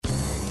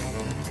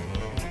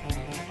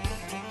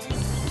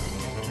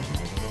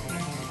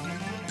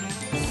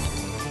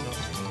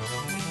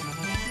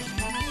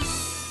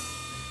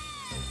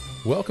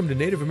Welcome to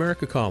Native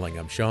America Calling.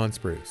 I'm Sean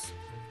Spruce.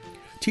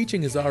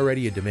 Teaching is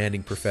already a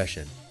demanding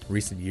profession.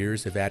 Recent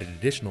years have added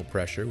additional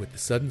pressure with the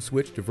sudden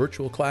switch to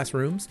virtual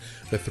classrooms,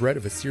 the threat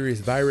of a serious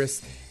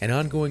virus, and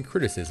ongoing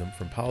criticism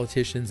from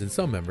politicians and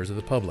some members of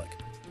the public.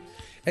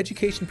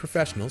 Education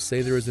professionals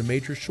say there is a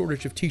major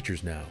shortage of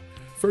teachers now,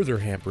 further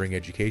hampering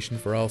education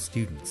for all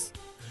students.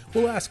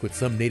 We'll ask what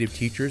some Native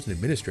teachers and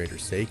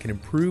administrators say can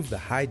improve the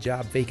high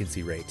job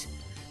vacancy rate.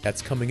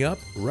 That's coming up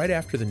right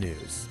after the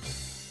news.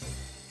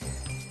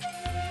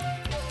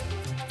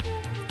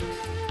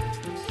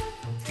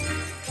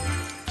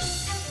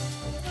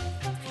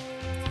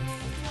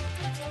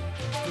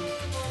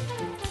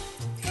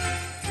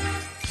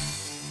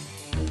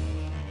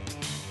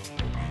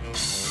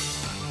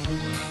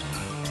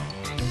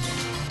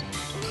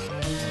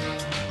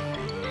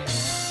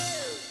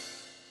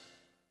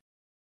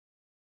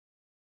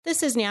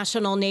 This is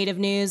National Native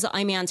News.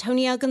 I'm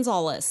Antonia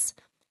Gonzalez.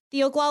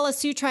 The Oglala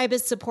Sioux Tribe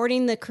is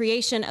supporting the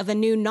creation of a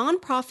new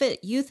nonprofit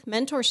youth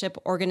mentorship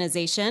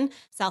organization.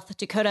 South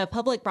Dakota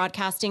Public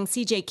Broadcasting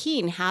CJ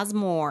Keene has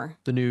more.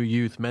 The new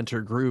youth mentor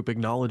group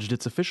acknowledged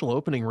its official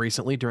opening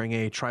recently during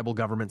a tribal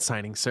government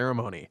signing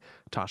ceremony.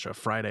 Tasha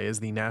Friday is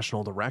the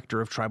National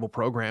Director of Tribal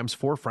Programs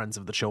for Friends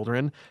of the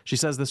Children. She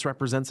says this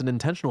represents an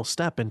intentional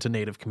step into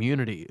Native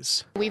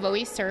communities. We've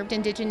always served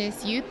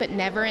Indigenous youth, but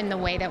never in the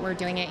way that we're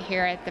doing it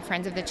here at the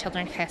Friends of the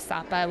Children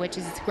Kesapa, which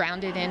is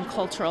grounded in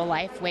cultural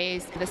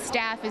lifeways. The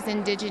staff is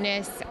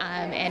Indigenous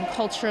and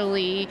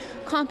culturally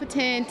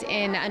competent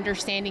in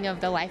understanding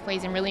of the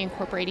lifeways and really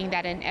incorporating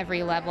that in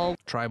every level.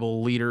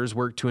 Tribal leaders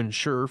work to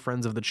ensure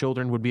Friends of the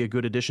Children would be a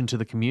good addition to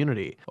the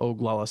community.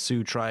 Oglala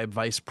Sioux Tribe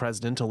Vice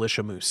President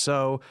Alicia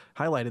Mousseau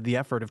highlighted the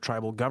effort of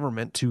tribal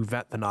government to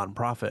vet the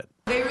nonprofit.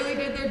 They really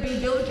did their due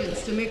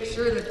diligence to make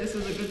sure that this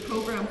was a good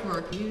program for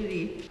our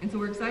community, and so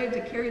we're excited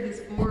to carry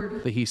this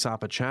forward. The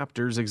Hisapa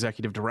chapter's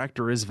executive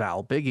director is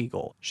Val Big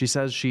Eagle. She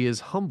says she is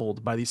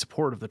humbled by the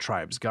support of the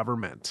tribe's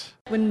government.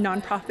 When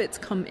nonprofits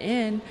come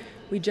in,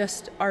 we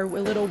just are a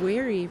little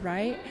weary,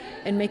 right?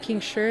 And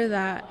making sure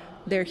that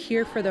they're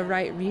here for the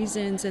right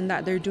reasons and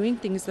that they're doing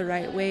things the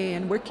right way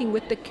and working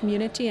with the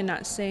community and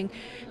not saying,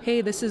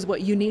 hey, this is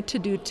what you need to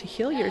do to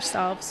heal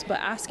yourselves, but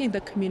asking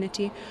the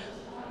community,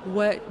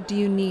 what do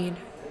you need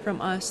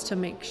from us to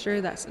make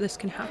sure that this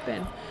can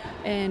happen?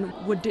 And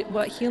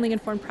what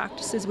healing-informed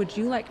practices would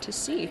you like to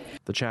see?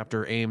 The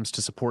chapter aims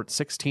to support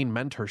 16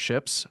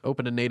 mentorships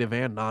open to Native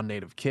and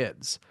non-Native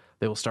kids.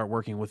 They will start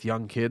working with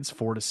young kids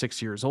 4 to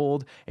 6 years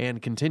old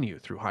and continue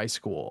through high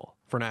school.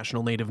 For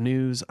National Native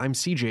News, I'm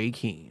CJ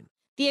Keene.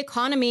 The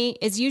economy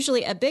is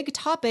usually a big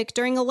topic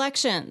during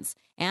elections.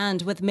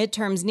 And with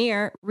midterms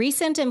near,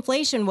 recent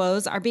inflation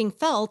woes are being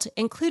felt,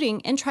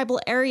 including in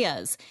tribal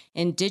areas.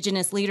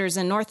 Indigenous leaders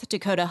in North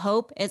Dakota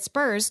hope it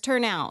spurs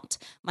turnout.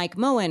 Mike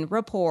Moen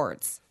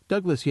reports.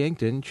 Douglas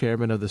Yankton,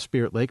 chairman of the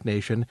Spirit Lake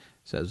Nation,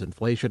 says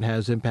inflation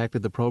has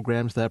impacted the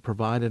programs that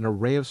provide an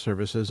array of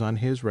services on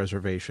his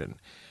reservation.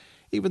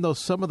 Even though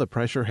some of the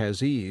pressure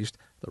has eased,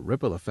 the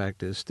ripple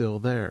effect is still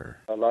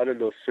there. A lot of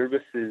those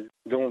services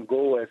don't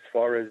go as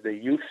far as they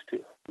used to.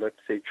 Let's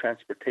say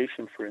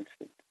transportation, for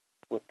instance.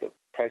 With the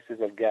prices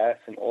of gas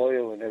and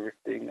oil and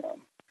everything,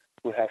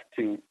 we'll have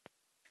to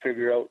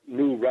figure out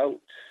new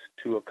routes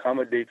to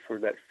accommodate for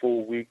that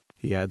full week.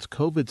 He adds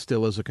COVID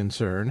still is a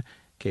concern.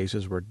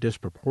 Cases were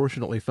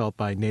disproportionately felt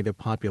by Native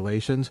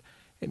populations,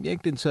 and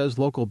Yankton says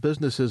local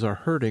businesses are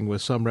hurting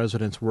with some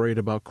residents worried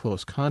about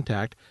close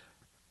contact.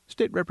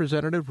 State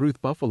Representative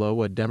Ruth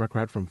Buffalo, a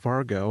Democrat from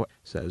Fargo,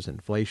 says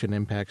inflation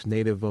impacts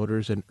Native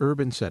voters in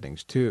urban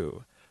settings,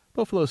 too.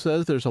 Buffalo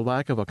says there's a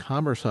lack of a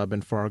commerce hub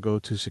in Fargo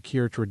to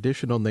secure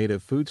traditional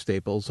Native food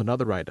staples and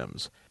other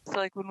items. So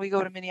like when we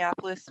go to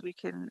Minneapolis, we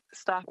can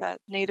stop at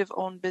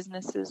Native-owned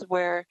businesses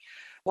where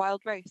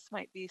wild rice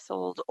might be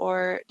sold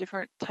or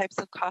different types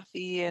of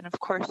coffee and, of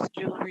course,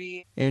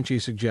 jewelry. And she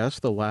suggests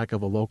the lack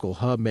of a local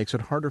hub makes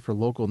it harder for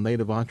local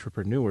Native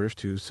entrepreneurs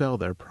to sell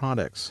their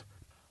products.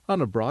 On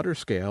a broader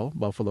scale,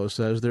 Buffalo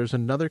says there's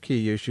another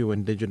key issue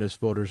Indigenous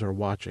voters are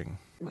watching.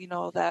 We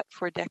know that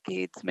for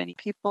decades, many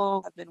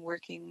people have been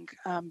working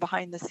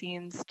behind the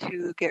scenes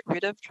to get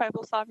rid of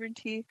tribal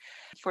sovereignty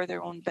for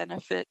their own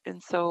benefit.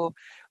 And so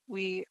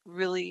we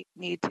really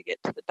need to get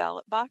to the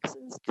ballot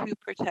boxes to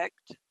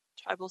protect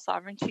tribal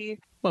sovereignty.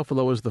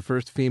 Buffalo is the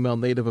first female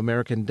Native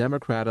American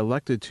Democrat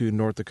elected to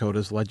North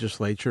Dakota's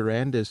legislature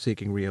and is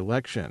seeking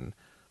re-election.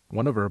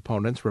 One of her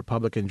opponents,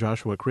 Republican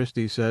Joshua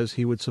Christie, says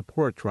he would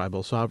support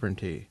tribal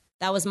sovereignty.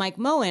 That was Mike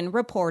Moen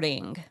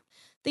reporting.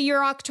 The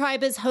Yurok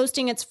tribe is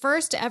hosting its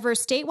first ever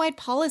statewide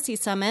policy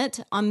summit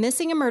on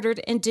missing and murdered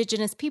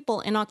Indigenous people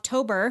in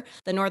October.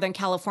 The Northern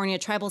California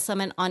Tribal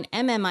Summit on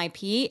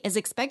MMIP is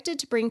expected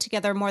to bring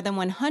together more than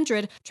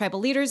 100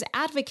 tribal leaders,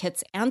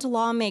 advocates, and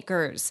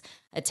lawmakers.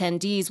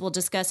 Attendees will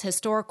discuss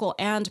historical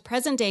and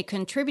present-day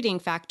contributing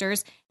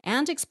factors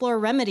and explore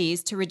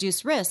remedies to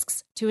reduce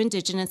risks to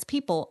Indigenous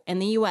people in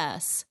the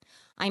U.S.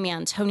 I'm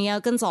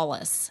Antonia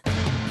Gonzalez.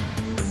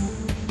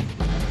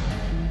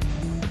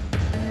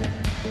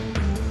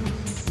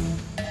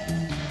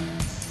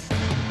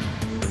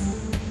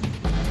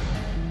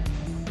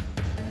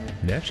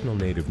 National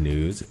Native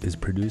News is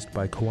produced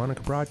by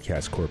Kawanak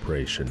Broadcast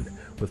Corporation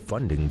with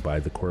funding by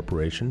the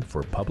Corporation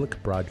for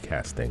Public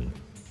Broadcasting.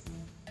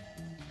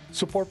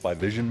 Support by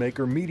Vision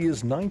Maker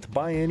Media's 9th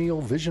Biennial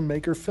Vision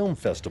Maker Film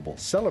Festival,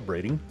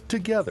 celebrating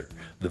together.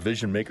 The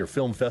Vision Maker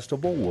Film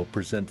Festival will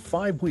present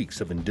 5 weeks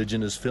of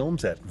Indigenous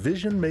films at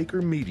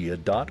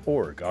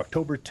visionmakermedia.org,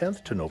 October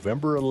 10th to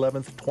November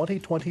 11th,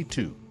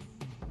 2022.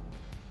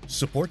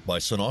 Support by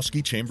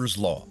Sonosky Chambers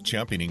Law,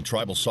 championing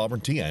tribal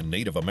sovereignty and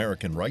Native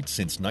American rights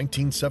since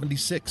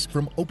 1976.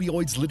 From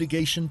opioids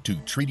litigation to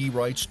treaty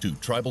rights to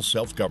tribal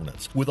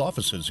self-governance. With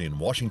offices in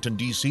Washington,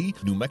 D.C.,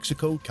 New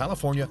Mexico,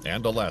 California,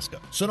 and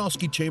Alaska.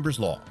 Sonosky Chambers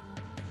Law.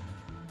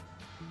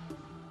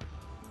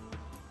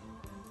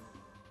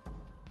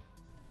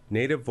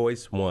 Native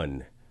Voice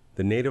One,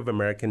 the Native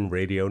American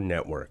Radio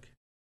Network.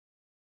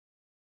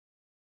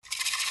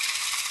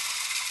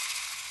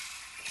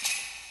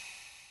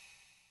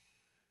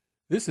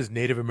 This is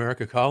Native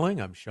America Calling.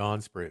 I'm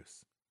Sean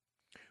Spruce.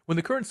 When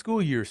the current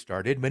school year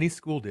started, many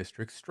school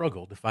districts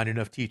struggled to find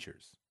enough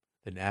teachers.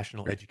 The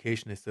National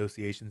Education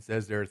Association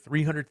says there are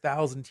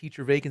 300,000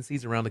 teacher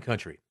vacancies around the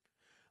country.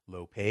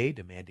 Low pay,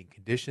 demanding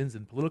conditions,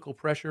 and political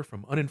pressure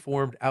from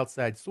uninformed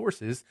outside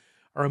sources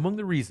are among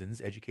the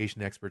reasons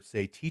education experts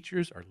say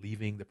teachers are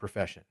leaving the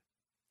profession.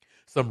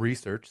 Some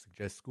research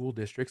suggests school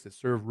districts that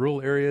serve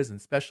rural areas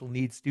and special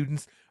needs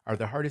students are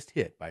the hardest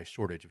hit by a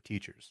shortage of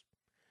teachers.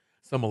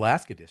 Some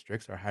Alaska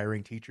districts are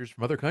hiring teachers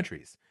from other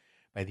countries.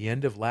 By the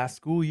end of last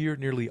school year,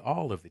 nearly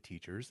all of the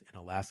teachers in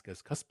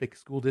Alaska's Cuspic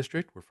School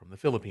District were from the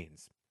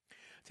Philippines.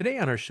 Today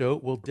on our show,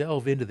 we'll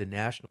delve into the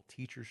national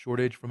teacher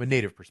shortage from a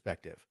Native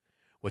perspective,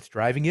 what's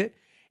driving it,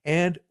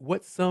 and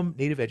what some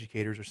Native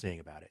educators are saying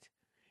about it.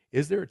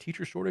 Is there a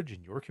teacher shortage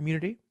in your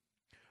community?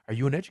 Are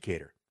you an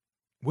educator?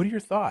 What are your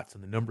thoughts on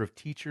the number of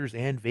teachers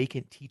and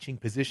vacant teaching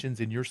positions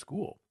in your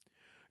school?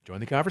 Join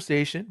the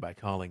conversation by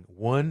calling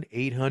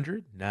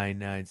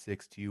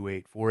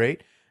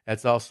 1-800-996-2848.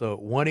 That's also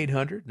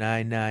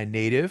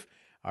 1-800-99-NATIVE.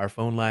 Our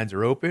phone lines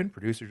are open.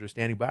 Producers are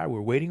standing by.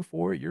 We're waiting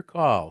for your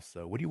call.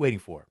 So what are you waiting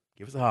for?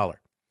 Give us a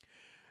holler.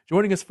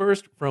 Joining us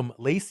first from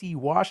Lacey,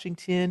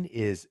 Washington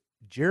is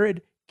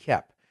Jared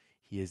Kep.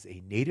 He is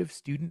a Native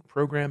Student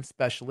Program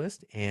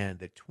Specialist and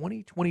the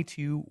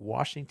 2022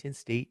 Washington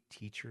State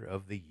Teacher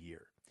of the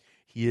Year.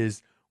 He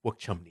is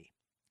Wukchumni.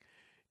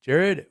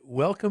 Jared,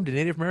 welcome to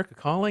Native America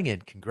Calling,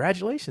 and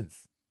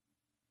congratulations.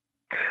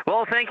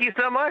 Well, thank you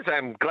so much.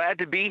 I'm glad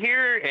to be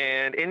here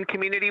and in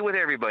community with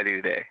everybody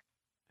today.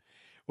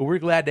 Well, we're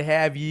glad to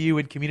have you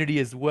in community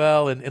as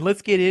well. And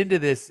let's get into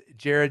this,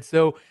 Jared.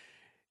 So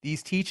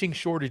these teaching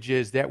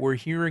shortages that we're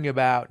hearing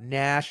about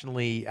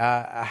nationally,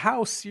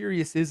 how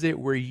serious is it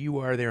where you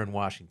are there in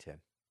Washington?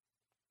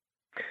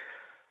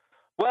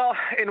 Well,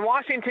 in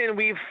Washington,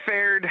 we've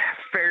fared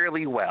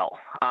fairly well.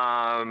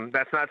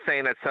 That's not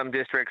saying that some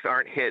districts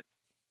aren't hit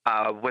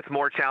with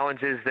more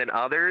challenges than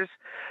others,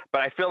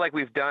 but I feel like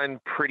we've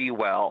done pretty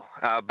well.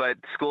 But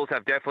schools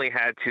have definitely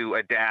had to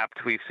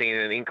adapt. We've seen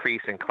an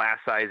increase in class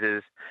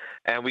sizes,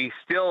 and we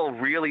still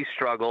really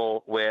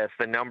struggle with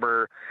the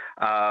number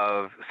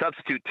of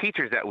substitute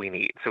teachers that we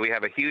need. So we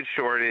have a huge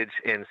shortage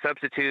in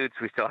substitutes.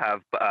 We still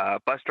have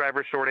bus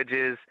driver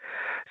shortages.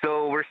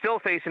 So we're still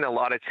facing a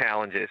lot of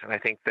challenges, and I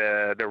think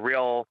the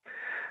real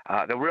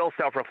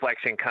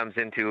self-reflection comes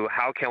into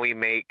how can we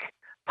make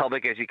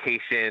public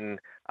education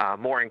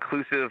more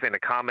inclusive and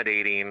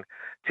accommodating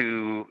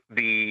to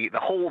the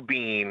whole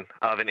being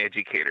of an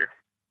educator.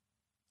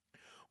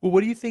 Well,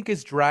 what do you think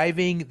is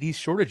driving these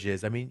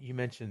shortages? I mean, you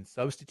mentioned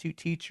substitute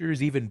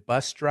teachers, even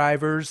bus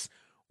drivers.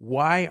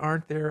 Why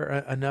aren't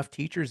there enough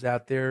teachers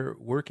out there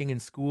working in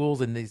schools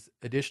and these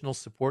additional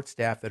support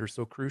staff that are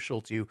so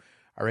crucial to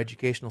our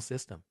educational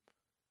system?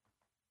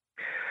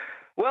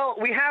 Well,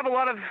 we have a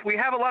lot of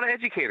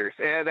educators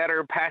that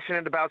are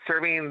passionate about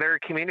serving their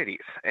communities,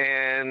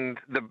 and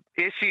the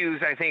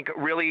issues I think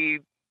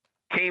really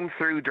came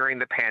through during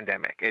the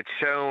pandemic. It's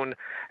shown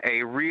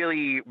a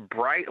really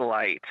bright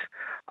light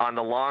on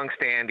the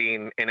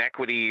longstanding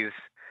inequities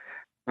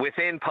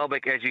within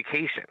public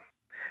education.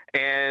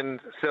 And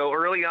so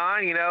early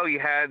on, you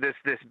had this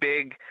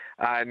big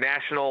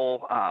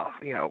national,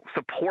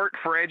 support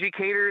for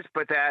educators,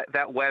 but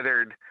that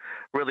weathered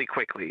really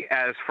quickly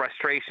as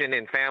frustration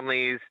in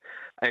families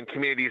and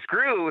communities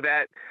grew.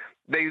 That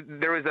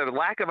there was a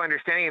lack of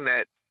understanding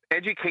that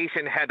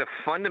education had to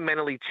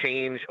fundamentally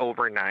change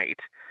overnight.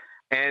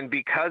 And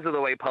because of the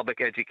way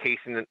public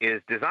education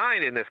is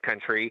designed in this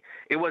country,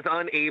 it was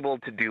unable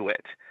to do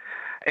it.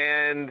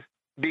 And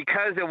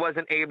because it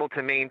wasn't able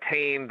to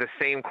maintain the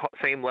same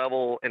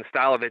level and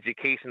style of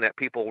education that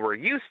people were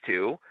used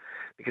to,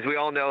 because we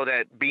all know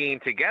that being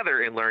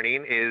together in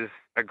learning is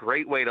a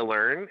great way to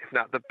learn, if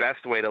not the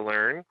best way to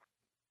learn,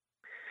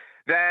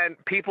 then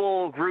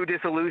people grew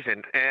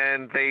disillusioned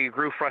and they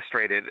grew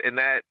frustrated, and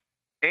that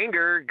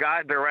anger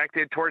got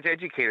directed towards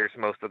educators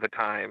most of the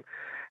time.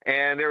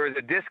 And there was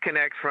a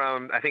disconnect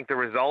from, I think, the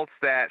results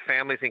that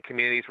families and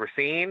communities were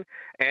seeing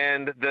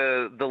and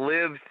the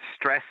lived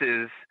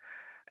stresses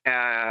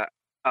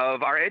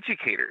of our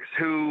educators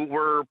who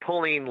were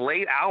pulling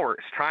late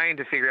hours trying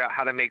to figure out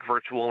how to make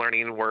virtual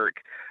learning work,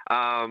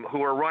 who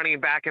were running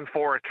back and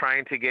forth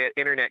trying to get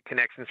internet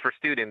connections for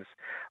students,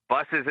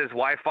 buses as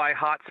Wi-Fi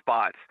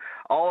hotspots.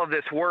 All of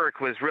this work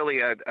was really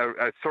a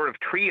sort of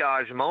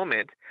triage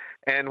moment,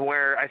 and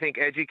where I think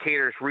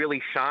educators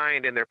really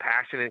shined in their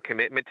passion and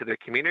commitment to their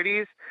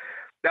communities.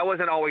 That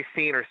wasn't always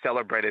seen or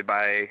celebrated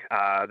by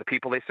the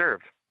people they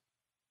served.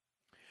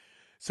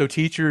 So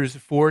teachers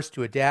forced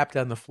to adapt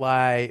on the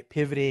fly,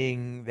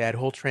 pivoting that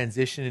whole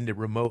transition into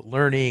remote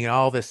learning and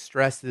all the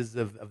stresses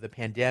of the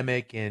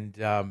pandemic. And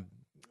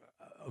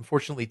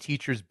unfortunately,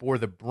 teachers bore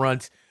the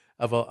brunt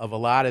of a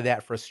lot of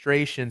that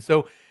frustration.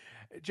 So,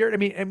 Jared,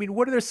 I mean,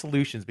 what are their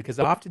solutions? Because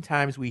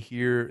oftentimes we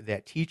hear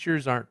that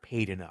teachers aren't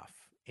paid enough.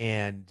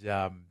 And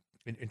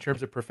in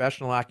terms of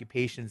professional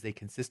occupations, they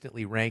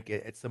consistently rank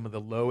at some of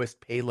the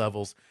lowest pay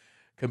levels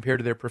compared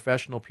to their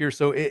professional peers.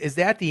 So is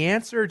that the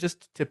answer,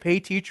 just to pay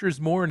teachers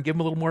more and give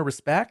them a little more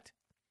respect?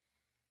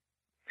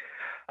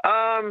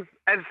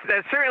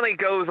 That certainly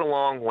goes a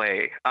long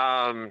way.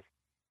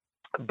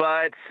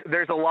 But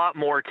there's a lot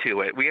more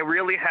to it. We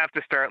really have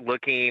to start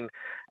looking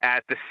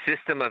at the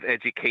system of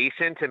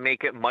education to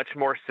make it much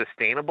more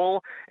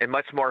sustainable and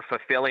much more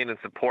fulfilling and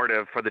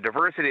supportive for the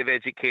diversity of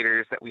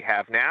educators that we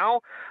have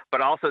now,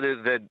 but also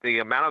the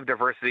amount of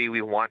diversity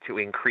we want to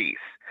increase.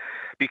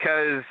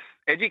 Because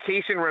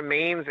education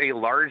remains a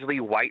largely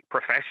white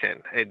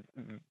profession.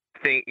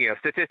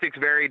 Statistics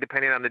vary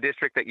depending on the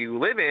district that you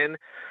live in,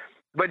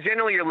 but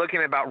generally you're looking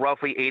at about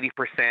roughly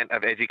 80%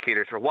 of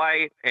educators are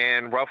white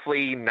and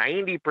roughly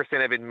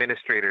 90% of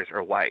administrators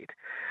are white.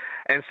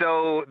 And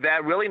so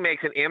that really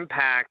makes an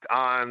impact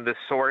on the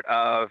sort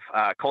of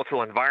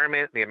cultural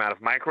environment, the amount of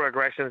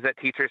microaggressions that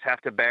teachers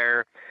have to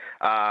bear,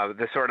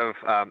 the sort of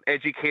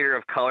educator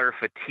of color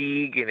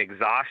fatigue and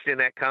exhaustion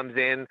that comes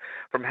in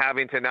from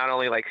having to not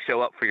only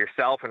show up for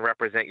yourself and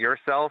represent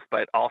yourself,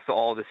 but also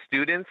all the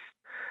students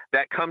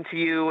that come to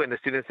you and the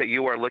students that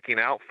you are looking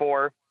out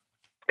for.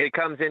 It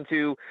comes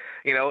into,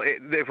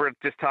 if we're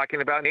just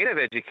talking about Native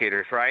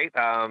educators, right?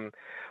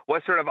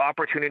 What sort of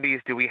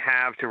opportunities do we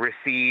have to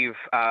receive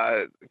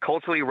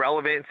culturally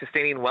relevant,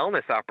 sustaining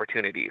wellness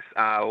opportunities?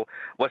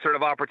 What sort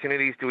of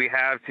opportunities do we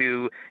have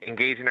to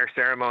engage in our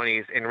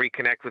ceremonies and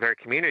reconnect with our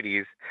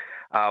communities?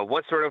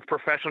 What sort of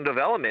professional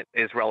development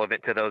is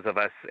relevant to those of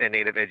us in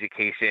Native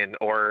education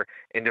or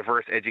in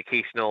diverse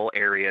educational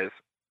areas?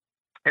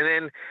 And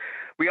then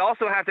we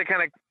also have to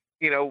kind of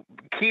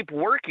keep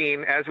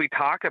working as we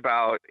talk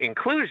about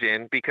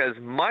inclusion, because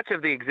much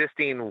of the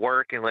existing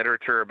work and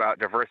literature about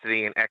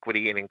diversity and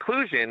equity and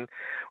inclusion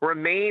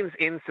remains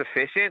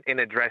insufficient in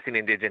addressing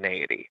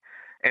indigeneity.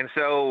 And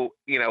so,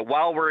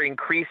 while we're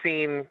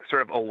increasing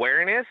sort of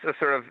awareness of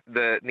sort of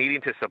the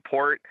needing to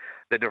support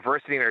the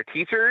diversity in our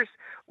teachers,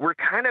 we're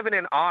kind of in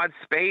an odd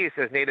space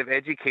as Native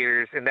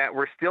educators in that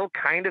we're still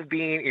kind of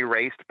being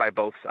erased by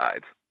both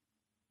sides.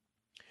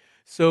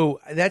 So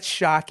that's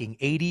shocking.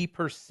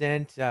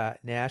 80%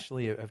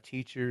 nationally of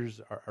teachers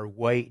are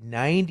white,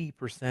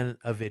 90%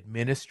 of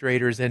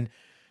administrators. And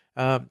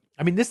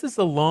this is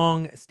a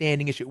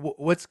long-standing issue.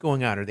 What's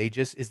going on?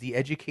 Is the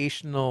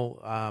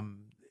educational,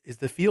 is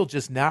the field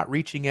just not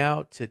reaching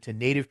out to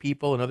Native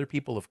people and other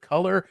people of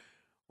color?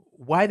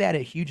 Why that a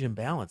huge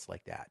imbalance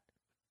like that?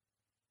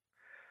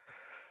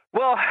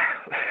 Well,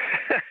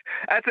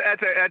 that's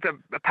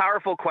a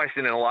powerful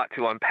question and a lot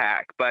to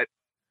unpack. But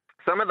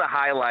some of the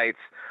highlights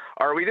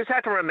are, we just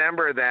have to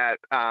remember that,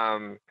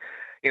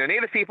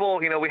 Native people,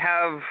 we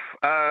have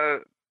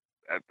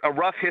a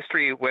rough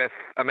history with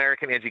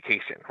American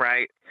education,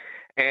 right?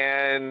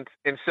 And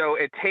so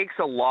it takes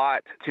a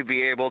lot to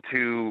be able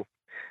to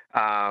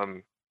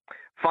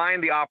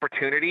find the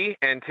opportunity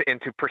and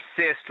to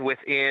persist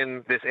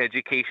within this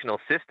educational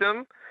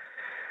system.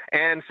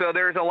 And so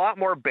there's a lot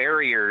more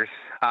barriers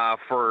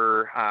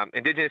for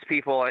Indigenous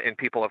people and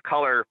people of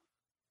color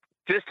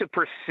just to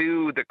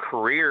pursue the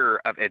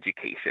career of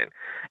education.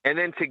 And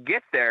then to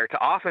get there, to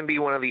often be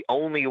one of the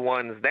only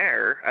ones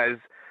there.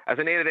 As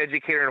a Native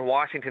educator in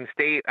Washington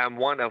State, I'm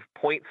one of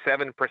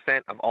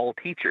 0.7% of all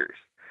teachers.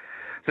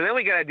 So then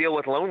we got to deal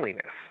with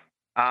loneliness.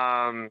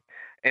 And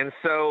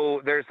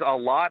so there's a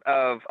lot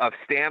of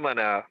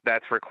stamina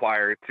that's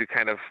required to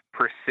kind of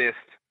persist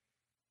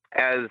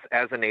as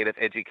a Native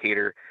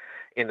educator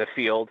in the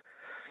field.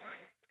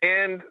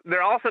 And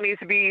there also needs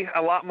to be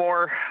a lot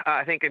more,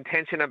 I think,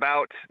 intention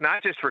about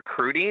not just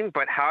recruiting,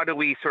 but how do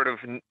we sort of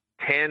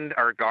tend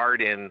our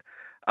garden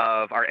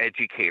of our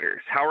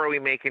educators? How are we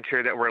making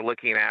sure that we're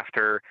looking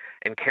after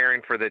and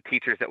caring for the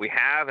teachers that we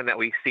have and that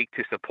we seek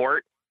to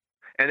support?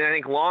 And then I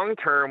think long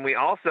term, we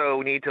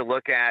also need to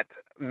look at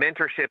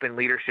mentorship and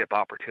leadership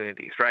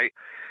opportunities, right?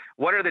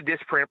 What are the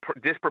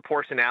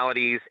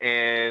disproportionalities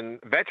in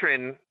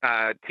veteran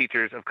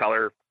teachers of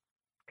color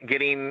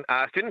getting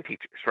student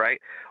teachers, right?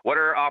 What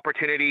are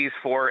opportunities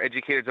for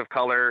educators of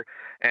color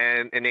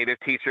and Native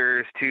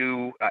teachers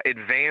to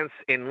advance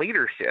in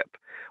leadership?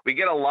 We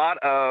get a lot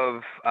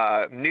of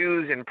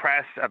news and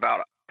press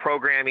about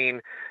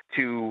programming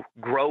to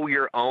grow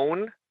your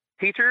own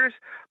teachers,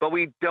 but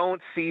we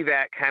don't see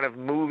that kind of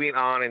moving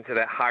on into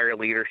that higher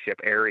leadership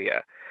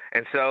area.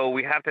 And so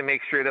we have to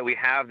make sure that we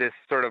have this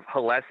sort of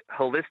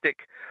holistic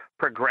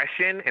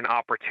progression and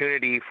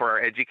opportunity for our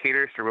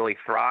educators to really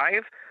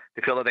thrive,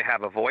 to feel that they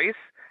have a voice,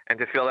 and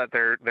to feel that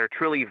they're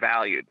truly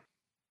valued.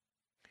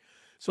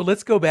 So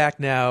let's go back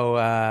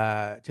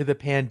now to the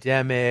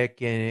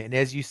pandemic. And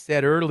as you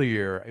said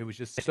earlier, it was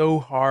just so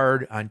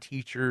hard on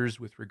teachers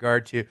with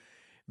regard to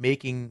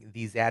making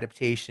these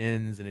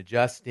adaptations and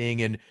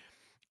adjusting. And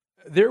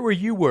there where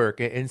you work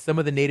and some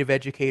of the Native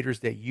educators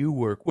that you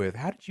work with,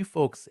 how did you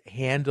folks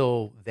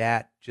handle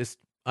that just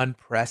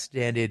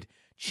unprecedented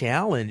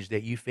challenge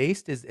that you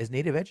faced as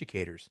Native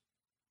educators?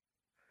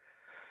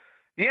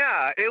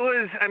 Yeah, it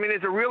was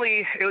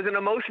an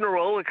emotional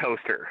roller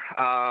coaster.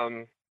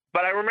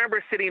 But I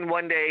remember sitting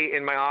one day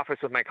in my office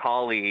with my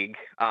colleague,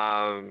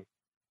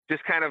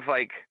 just kind of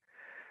like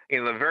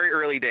in the very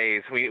early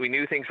days. We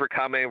knew things were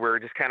coming. We were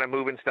just kind of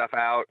moving stuff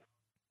out.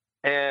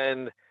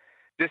 And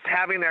just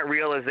having that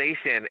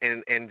realization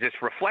and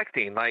just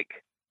reflecting,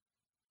 like,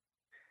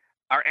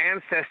 our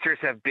ancestors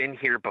have been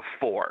here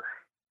before.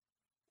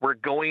 We're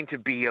going to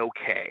be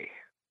okay.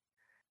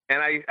 And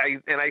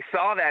I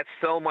saw that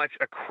so much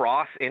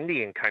across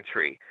Indian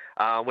country,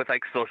 with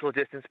like social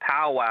distance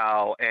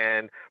powwow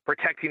and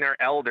protecting our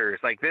elders.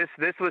 Like this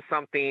was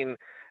something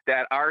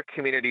that our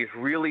communities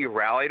really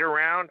rallied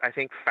around, I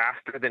think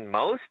faster than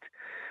most,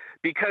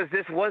 because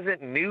this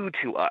wasn't new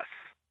to us.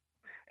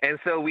 And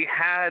so we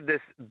had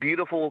this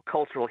beautiful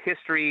cultural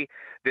history,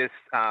 this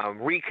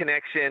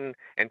reconnection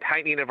and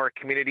tightening of our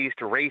communities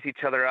to raise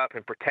each other up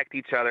and protect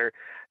each other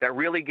that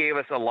really gave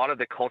us a lot of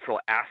the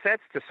cultural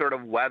assets to sort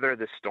of weather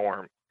the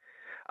storm.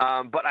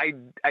 But I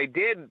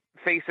did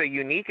face a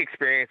unique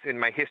experience in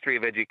my history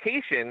of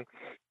education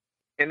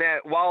in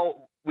that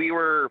while we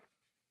were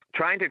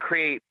trying to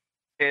create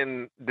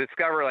and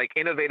discover like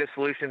innovative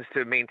solutions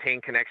to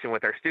maintain connection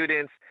with our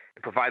students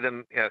and provide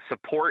them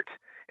support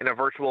in a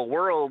virtual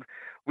world,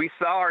 we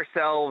saw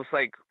ourselves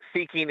like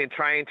seeking and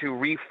trying to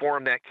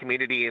reform that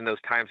community in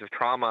those times of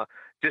trauma,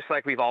 just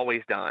like we've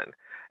always done.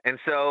 And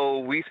so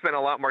we spent a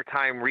lot more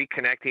time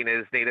reconnecting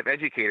as Native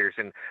educators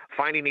and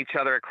finding each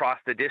other across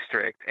the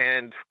district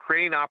and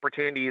creating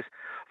opportunities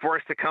for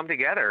us to come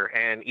together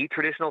and eat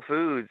traditional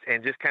foods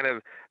and just kind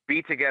of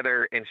be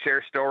together and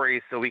share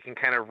stories so we can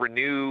kind of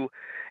renew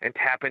and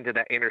tap into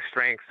that inner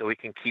strength so we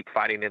can keep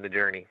fighting in the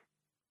journey.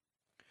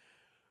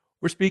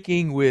 We're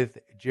speaking with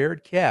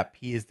Jared Koepp.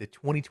 He is the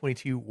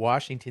 2022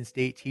 Washington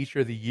State Teacher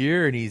of the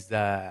Year, and he's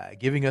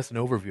giving us an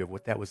overview of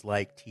what that was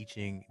like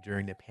teaching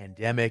during the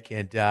pandemic.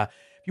 And if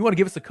you want to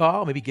give us a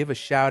call, maybe give a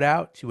shout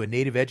out to a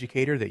Native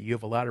educator that you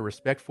have a lot of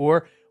respect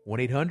for,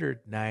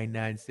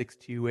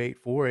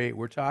 1-800-996-2848.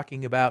 We're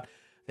talking about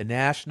the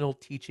national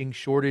teaching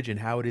shortage and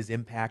how it is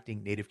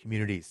impacting Native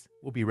communities.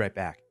 We'll be right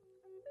back.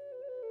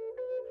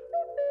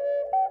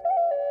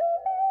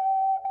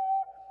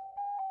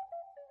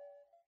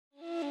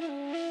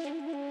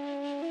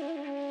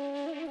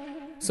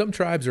 Some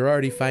tribes are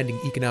already finding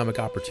economic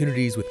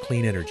opportunities with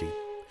clean energy.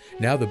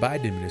 Now the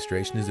Biden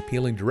administration is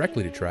appealing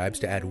directly to tribes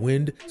to add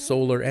wind,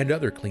 solar, and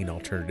other clean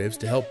alternatives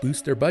to help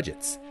boost their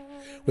budgets.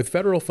 With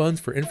federal funds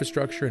for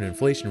infrastructure and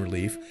inflation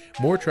relief,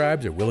 more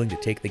tribes are willing to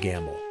take the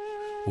gamble.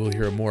 We'll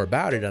hear more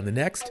about it on the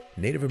next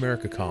Native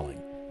America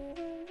Calling.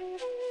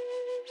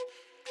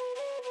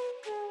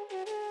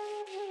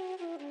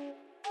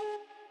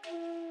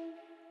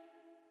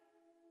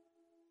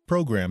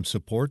 Program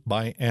support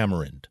by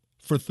Amerind.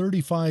 For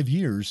 35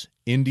 years,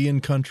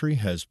 Indian Country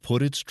has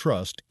put its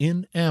trust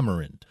in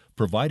Amerind,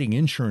 providing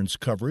insurance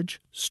coverage,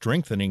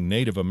 strengthening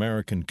Native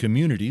American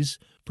communities,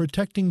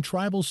 protecting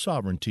tribal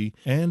sovereignty,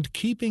 and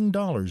keeping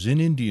dollars in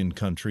Indian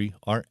Country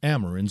are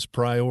Amerind's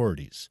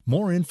priorities.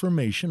 More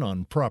information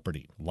on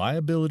property,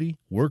 liability,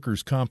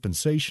 workers'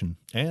 compensation,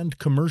 and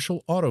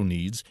commercial auto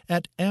needs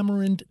at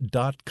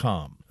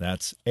Amerind.com.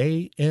 That's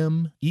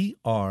AMERIND.com.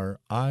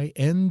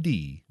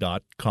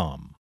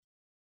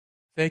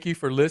 Thank you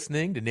for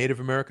listening to Native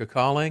America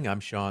Calling. I'm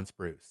Sean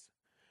Spruce.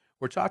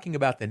 We're talking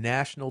about the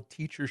national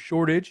teacher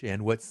shortage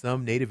and what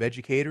some Native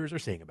educators are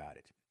saying about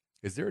it.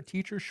 Is there a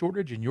teacher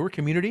shortage in your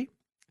community?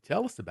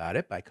 Tell us about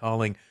it by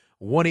calling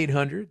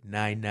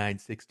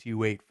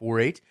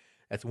 1-800-996-2848.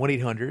 That's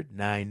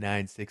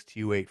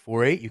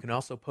 1-800-996-2848. You can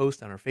also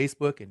post on our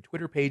Facebook and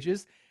Twitter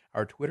pages.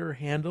 Our Twitter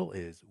handle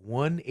is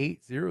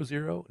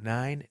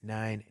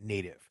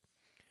 1-800-99-NATIVE.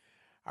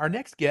 Our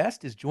next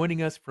guest is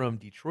joining us from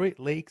Detroit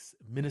Lakes,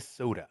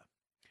 Minnesota.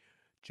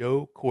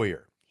 Joe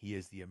Coyer. He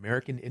is the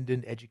American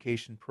Indian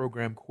Education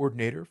Program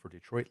Coordinator for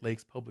Detroit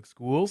Lakes Public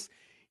Schools.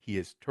 He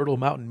is Turtle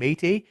Mountain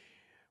Métis.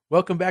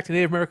 Welcome back to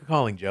Native America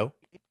Calling, Joe.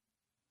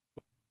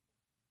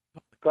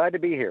 Glad to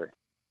be here.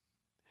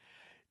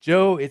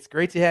 Joe, it's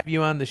great to have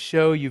you on the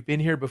show. You've been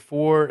here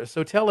before.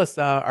 So tell us,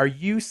 are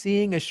you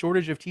seeing a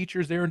shortage of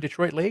teachers there in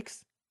Detroit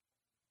Lakes?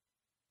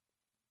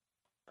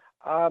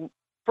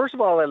 First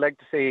of all, I'd like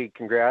to say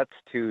congrats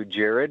to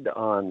Jared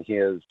on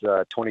his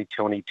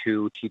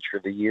 2022 Teacher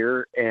of the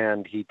Year,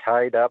 and he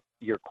tied up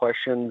your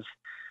questions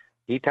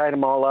He tied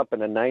them all up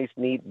in a nice,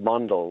 neat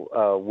bundle.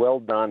 Well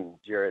done,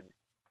 Jared.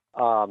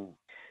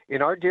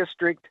 In our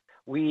district,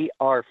 we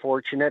are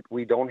fortunate.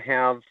 We don't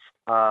have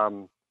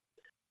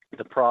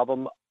the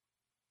problem.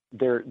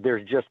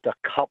 There's just a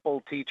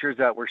couple teachers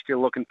that we're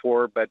still looking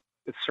for, but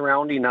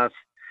surrounding us,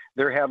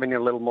 they're having a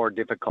little more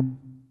difficult.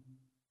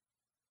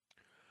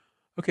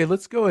 Okay,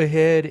 let's go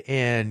ahead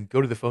and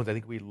go to the phones. I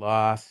think we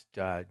lost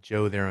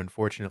Joe there,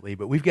 unfortunately,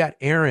 but we've got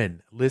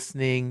Aaron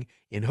listening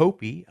in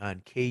Hopi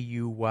on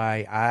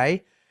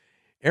KUYI.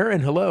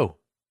 Aaron, hello.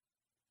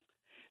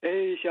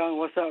 Hey, Sean,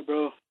 what's up,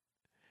 bro?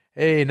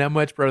 Hey, not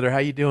much, brother. How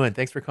you doing?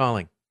 Thanks for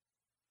calling.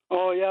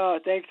 Oh, yeah,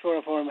 thanks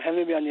for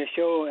having me on your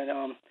show.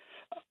 And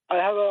I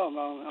have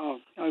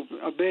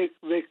a big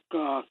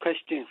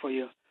question for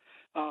you.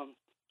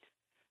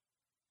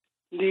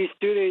 These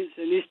students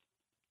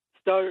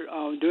start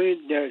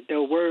doing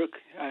their work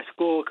at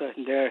school because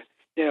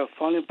they're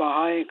falling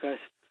behind. Because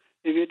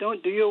if you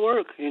don't do your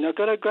work, you're not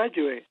gonna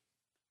graduate.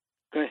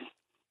 Because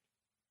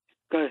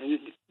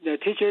the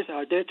teachers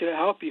are there to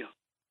help you.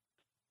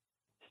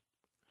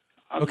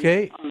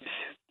 Okay. I'm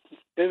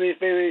very,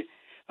 very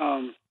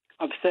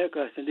upset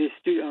because the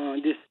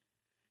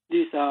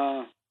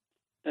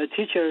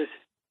teachers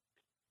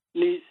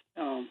need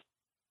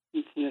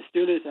the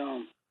students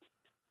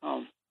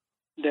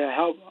their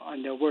help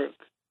on their work.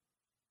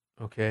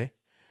 Okay.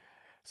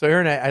 So,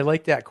 Aaron, I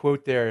like that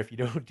quote there. If you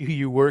don't do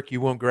your work,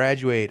 you won't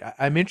graduate.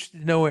 I'm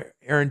interested to know,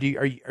 Aaron,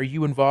 are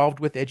you involved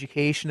with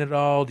education at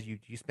all? Do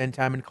you spend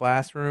time in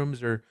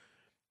classrooms, or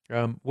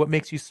what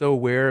makes you so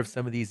aware of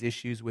some of these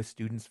issues with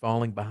students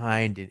falling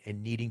behind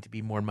and needing to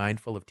be more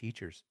mindful of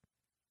teachers?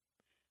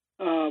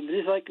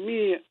 Just like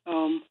me,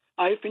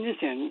 I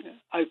finished in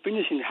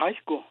high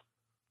school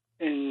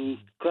in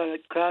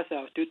class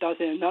of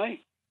 2009.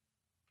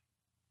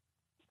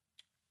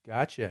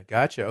 Gotcha.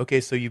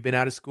 Okay, so you've been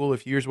out of school a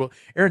few years. Well,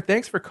 Aaron,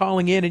 thanks for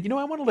calling in. And,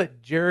 I want to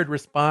let Jared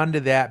respond to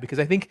that because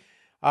I think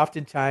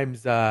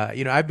oftentimes,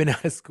 I've been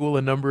out of school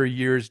a number of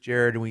years,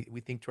 Jared, and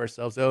we think to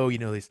ourselves,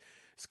 these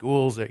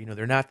schools are,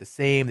 they're not the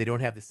same. They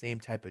don't have the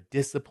same type of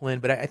discipline.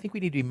 But I think we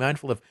need to be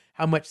mindful of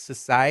how much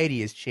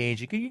society is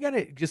changing. You got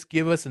to just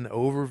give us an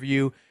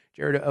overview,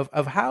 Jared,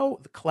 of how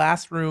the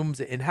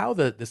classrooms and how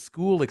the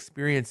school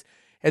experience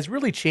has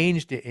really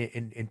changed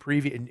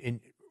in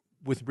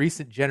with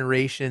recent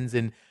generations,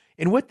 and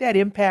what that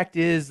impact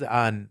is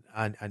on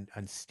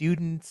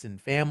students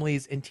and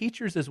families and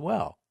teachers as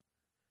well.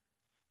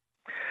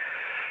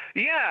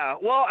 Yeah,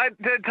 well,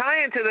 to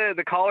tie into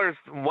the caller's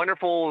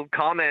wonderful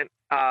comment,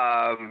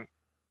 I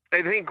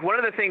think one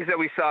of the things that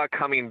we saw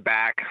coming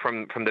back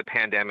from the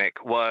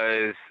pandemic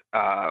was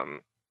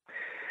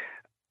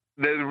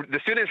the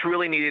students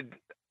really needed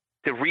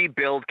to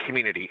rebuild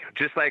community,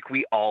 just like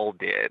we all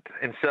did.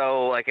 And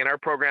so, like in our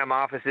program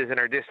offices in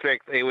our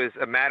district, it was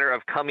a matter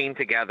of coming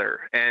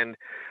together. And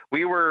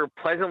we were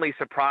pleasantly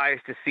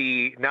surprised to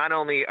see not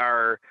only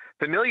our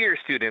familiar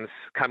students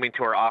coming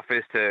to our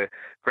office to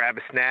grab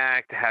a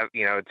snack, to have,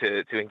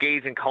 to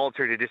engage in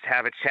culture, to just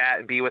have a chat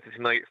and be with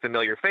a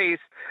familiar face,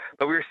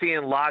 but we were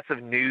seeing lots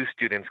of new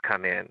students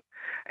come in.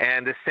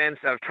 And the sense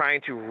of trying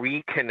to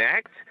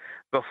reconnect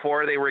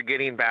before they were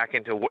getting back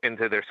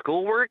into their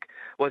schoolwork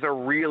was a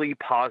really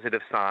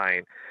positive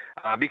sign,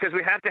 because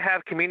we have to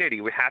have community.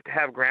 We have to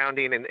have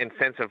grounding and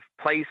sense of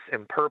place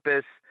and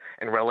purpose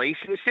and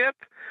relationship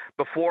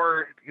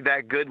before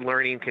that good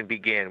learning can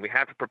begin. We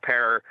have to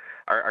prepare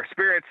our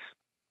spirits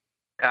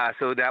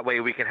so that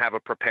way we can have a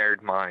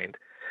prepared mind.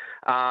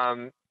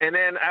 And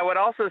then I would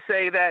also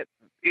say that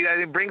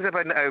it brings up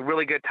a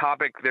really good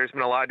topic. There's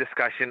been a lot of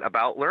discussion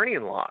about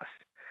learning loss,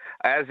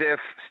 as if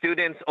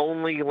students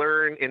only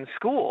learn in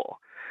school.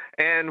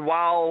 And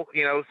while,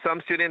 some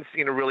students,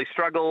 really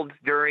struggled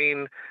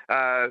during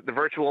the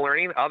virtual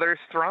learning, others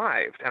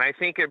thrived. And I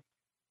think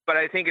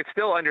it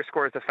still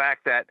underscores the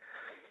fact that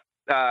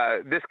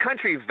this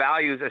country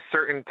values a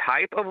certain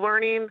type of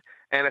learning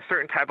and a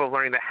certain type of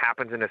learning that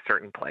happens in a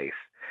certain place.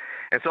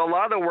 And so a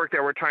lot of the work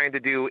that we're trying to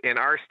do in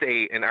our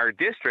state, in our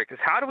district, is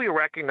how do we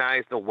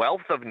recognize the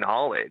wealth of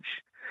knowledge,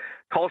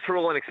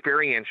 cultural and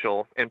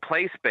experiential and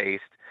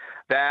place-based,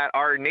 that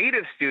our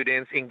Native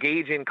students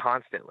engage in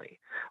constantly,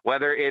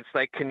 whether it's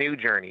like Canoe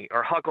Journey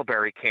or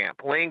Huckleberry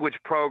Camp, language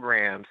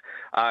programs,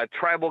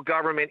 tribal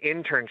government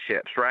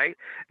internships, right?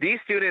 These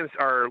students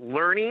are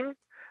learning.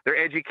 Their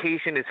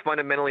education is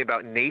fundamentally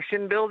about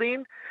nation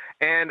building,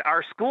 and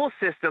our school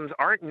systems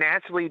aren't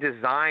naturally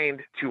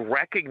designed to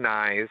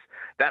recognize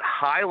that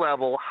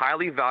high-level,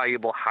 highly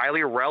valuable,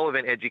 highly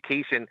relevant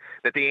education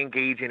that they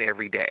engage in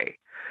every day.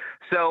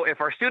 So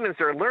if our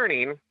students are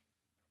learning,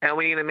 and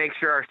we need to make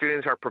sure our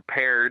students are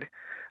prepared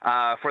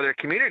for their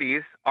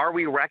communities, are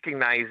we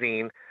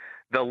recognizing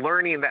the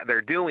learning that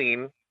they're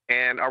doing,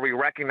 and are we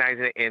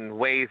recognizing it in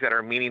ways that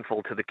are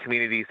meaningful to the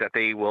communities that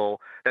they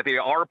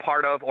are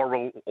part of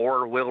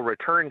or will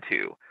return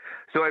to?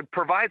 So it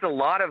provides a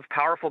lot of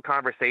powerful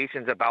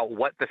conversations about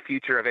what the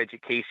future of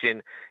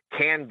education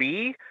can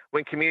be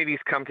when communities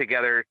come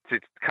together to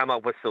come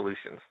up with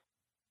solutions.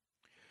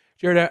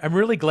 Jared, I'm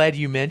really glad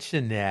you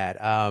mentioned that.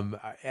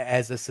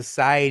 As a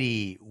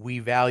society, we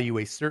value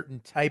a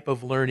certain type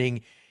of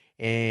learning,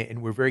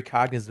 and we're very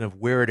cognizant of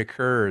where it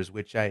occurs,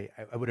 which I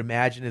would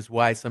imagine is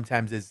why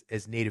sometimes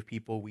as Native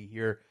people, we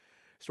hear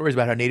stories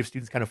about how Native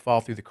students kind of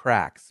fall through the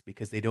cracks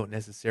because they don't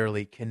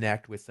necessarily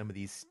connect with some of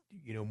these,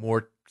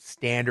 more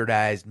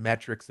standardized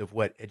metrics of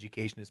what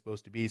education is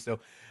supposed to be. So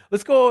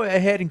let's go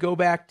ahead and go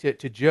back to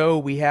Joe.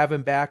 We have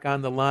him back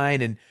on the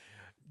line. And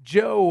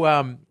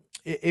Joe,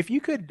 if you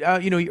could,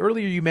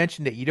 earlier you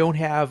mentioned that you don't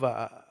have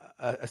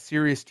a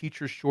serious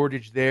teacher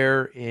shortage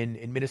there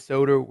in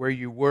Minnesota where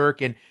you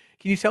work. And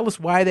can you tell us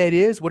why that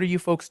is? What are you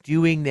folks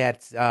doing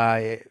that's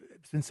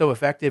been so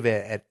effective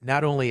at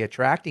not only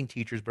attracting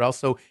teachers, but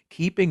also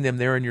keeping them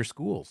there in your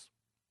schools?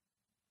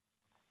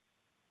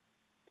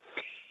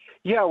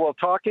 Yeah, well,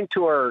 talking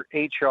to our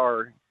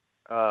HR,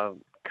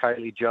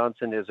 Kylie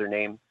Johnson is her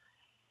name,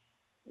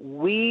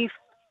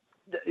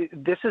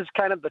 this is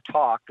kind of the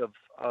talk of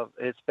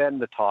it's been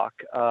the talk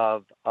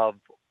of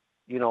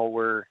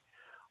we're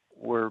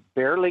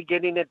barely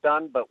getting it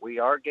done, but we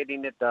are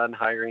getting it done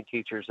hiring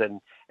teachers,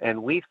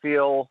 and we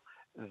feel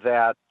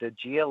that the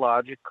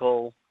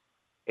geological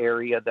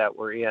area that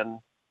we're in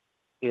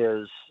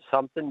is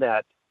something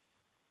that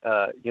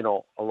a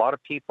lot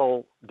of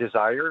people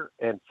desire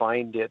and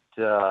find it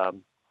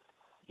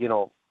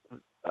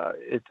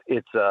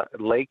it's a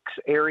lakes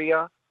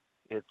area.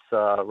 It's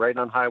right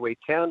on Highway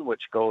 10,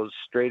 which goes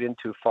straight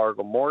into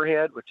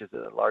Fargo-Moorhead, which is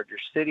a larger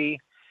city.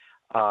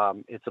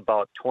 It's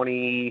about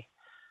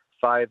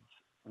 25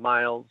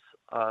 miles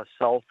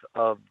south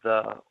of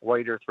the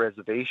White Earth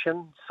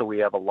Reservation. So we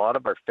have a lot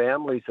of our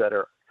families that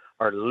are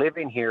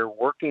living here,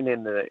 working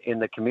in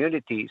the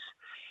communities.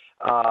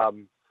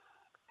 The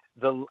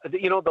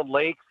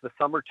lakes, the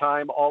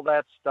summertime, all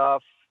that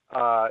stuff.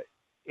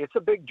 It's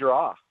a big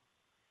draw,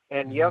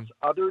 and yes,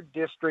 other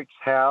districts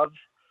have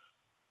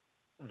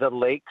the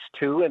lakes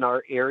too in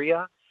our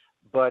area,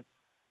 but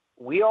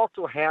we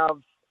also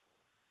have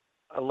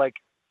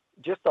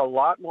just a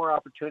lot more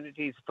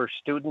opportunities for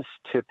students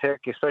to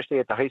pick, especially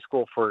at the high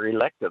school, for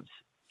electives.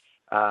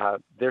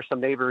 There's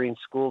some neighboring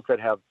schools that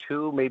have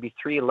 2, maybe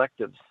 3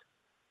 electives,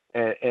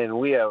 and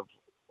we have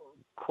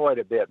quite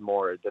a bit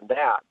more than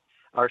that.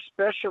 Our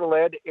special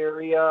ed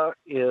area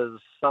is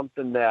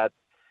something that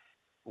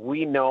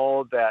we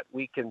know that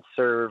we can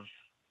serve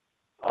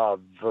a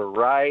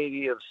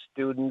variety of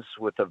students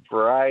with a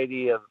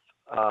variety of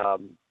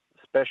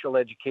special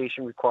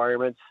education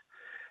requirements.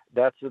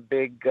 That's a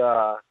big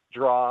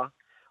draw.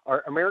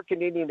 Our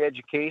American Indian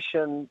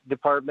Education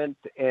Department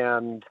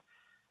and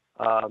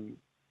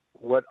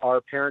what our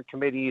parent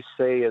committees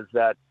say is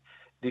that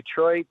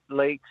Detroit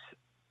Lakes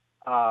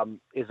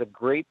is a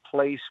great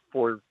place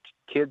for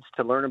kids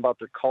to learn about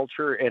their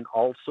culture and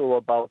also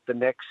about the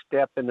next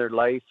step in their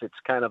life.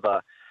 It's kind of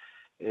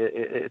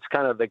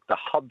like the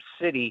hub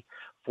city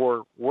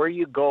for where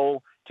you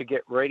go to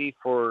get ready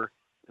for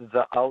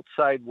the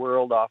outside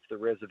world off the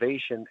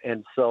reservation.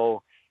 And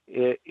so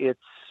it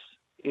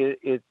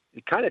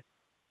kind of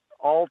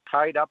all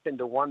tied up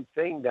into one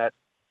thing, that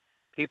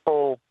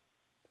people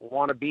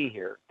want to be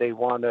here. They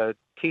want to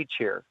teach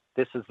here.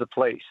 This is the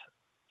place.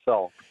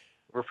 So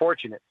we're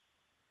fortunate.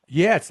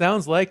 Yeah, it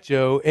sounds like,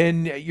 Joe.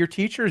 And your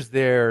teachers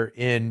there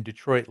in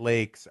Detroit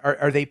Lakes,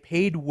 are they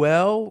paid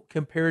well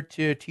compared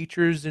to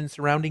teachers in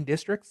surrounding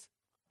districts?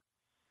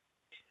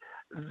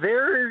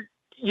 They're,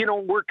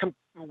 we're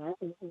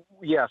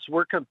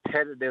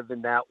competitive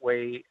in that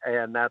way,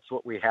 and that's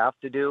what we have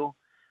to do.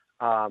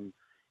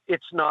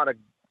 It's not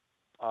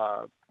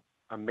a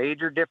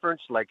major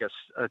difference. Like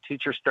a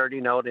teacher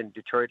starting out in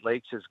Detroit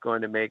Lakes is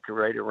going to make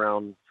right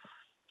around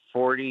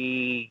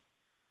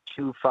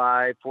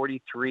 42.5,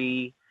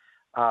 43.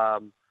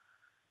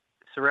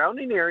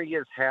 Surrounding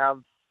areas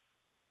have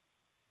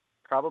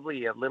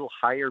probably a little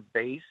higher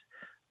base,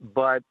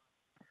 but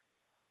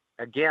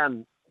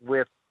again,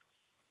 with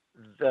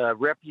the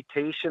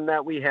reputation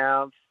that we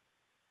have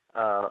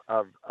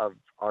of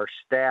our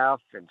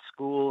staff and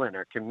school and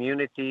our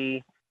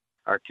community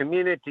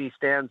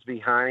stands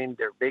behind.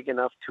 They're big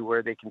enough to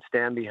where they can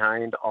stand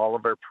behind all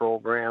of our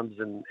programs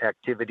and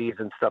activities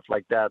and stuff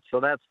like that.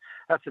 So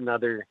that's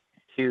another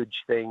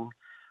huge thing.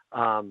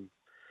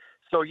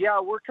 So yeah,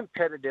 we're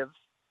competitive.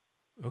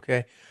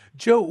 Okay.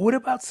 Joe, what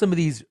about some of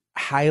these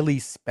highly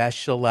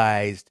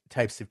specialized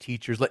types of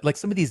teachers, like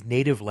some of these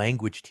native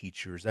language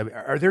teachers? I mean,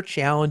 are there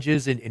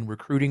challenges in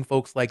recruiting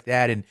folks like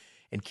that and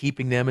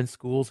keeping them in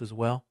schools as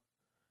well?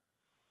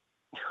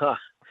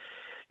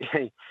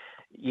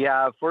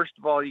 Yeah, first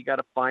of all, you got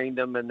to find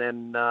them, and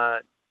then,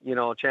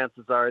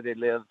 chances are they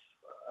live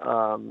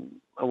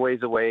a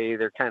ways away.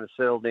 They're kind of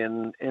settled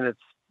in, and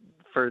it's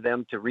for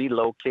them to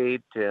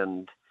relocate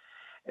and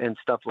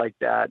stuff like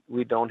that.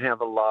 We don't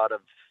have a lot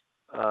of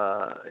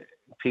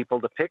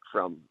people to pick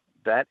from.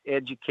 That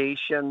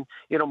education,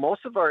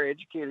 most of our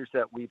educators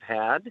that we've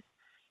had,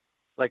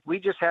 like we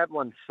just had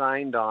one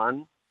signed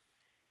on,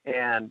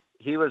 and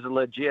he was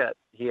legit.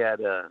 He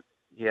had a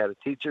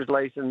teacher's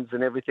license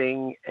and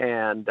everything,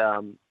 and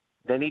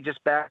then he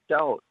just backed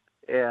out.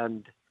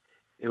 And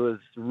It was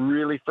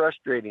really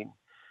frustrating.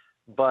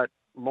 But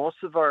most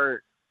of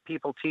our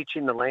people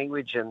teaching the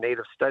language and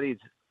Native studies,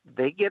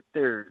 they get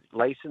their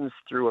license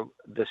through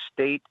the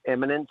state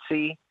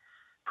eminency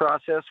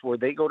process where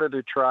they go to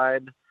their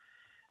tribe.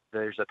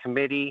 There's a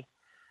committee.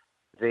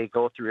 They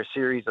go through a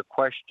series of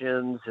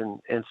questions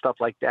and stuff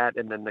like that.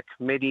 And then the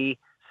committee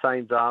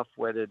signs off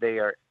whether they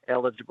are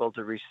eligible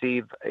to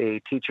receive a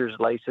teacher's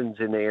license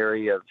in the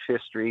area of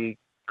history,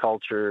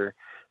 culture,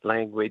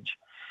 language.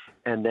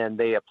 And then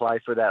they apply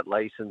for that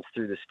license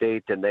through the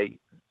state, and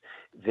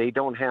they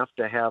don't have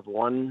to have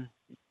one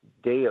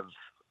day of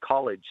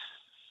college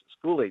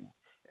schooling,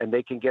 and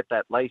they can get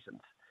that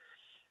license.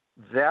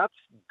 That's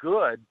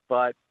good,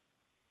 but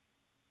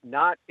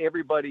not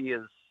everybody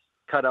is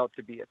cut out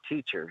to be a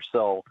teacher.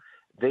 So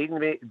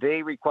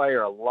they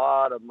require a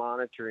lot of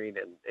monitoring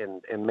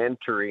and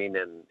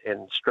mentoring and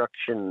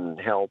instruction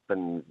help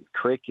and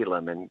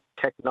curriculum and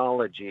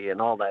technology and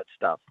all that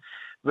stuff.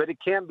 But it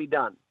can be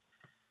done.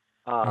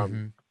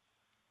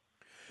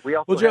 We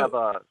also have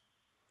a...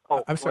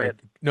 Oh, I'm sorry.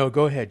 No,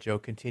 go ahead, Joe.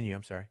 Continue.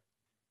 I'm sorry.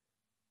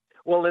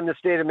 Well, in the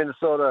state of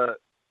Minnesota,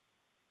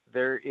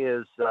 there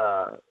is...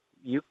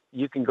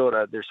 You can go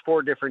to... There's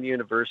 4 different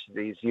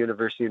universities.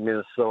 University of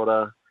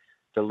Minnesota,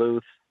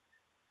 Duluth,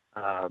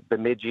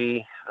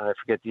 Bemidji, I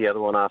forget the other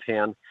one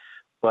offhand,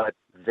 but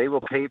they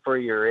will pay for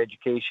your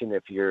education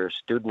if you're a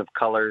student of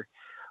color.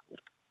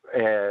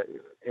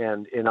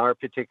 And in our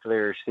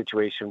particular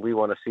situation, we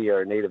want to see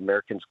our Native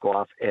Americans go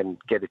off and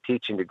get a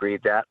teaching degree.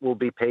 That will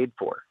be paid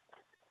for.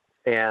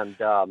 And,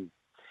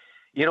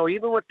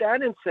 even with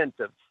that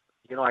incentive,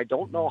 I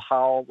don't know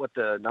what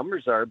the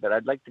numbers are, but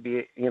I'd like to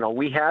be,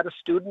 we had a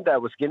student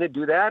that was going to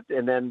do that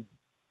and then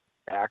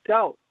backed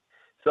out.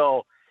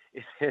 So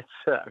it's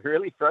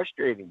really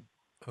frustrating.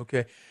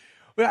 Okay.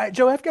 Well,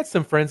 Joe, I've got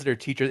some friends that are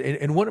teachers,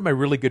 and one of my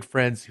really good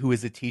friends who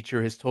is a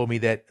teacher has told me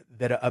that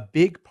a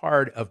big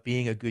part of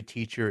being a good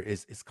teacher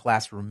is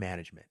classroom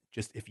management.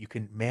 Just if you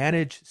can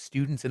manage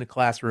students in a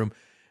classroom,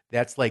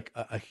 that's like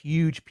a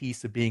huge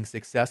piece of being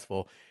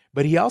successful.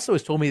 But he also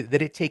has told me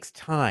that it takes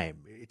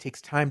time. It takes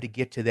time to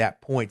get to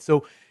that point.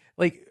 So,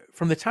 like,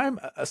 from the time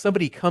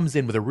somebody comes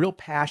in with a real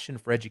passion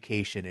for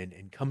education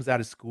and comes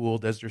out of school,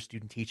 does their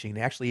student teaching, and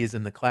actually is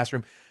in the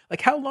classroom, like,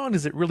 how long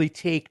does it really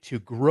take to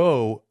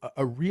grow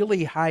a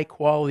really high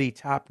quality,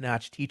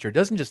 top-notch teacher? It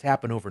doesn't just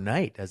happen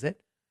overnight, does it?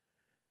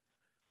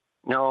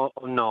 No.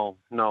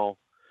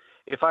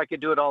 If I could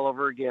do it all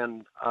over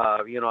again,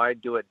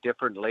 I'd do it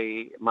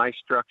differently. My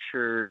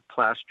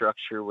class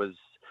structure was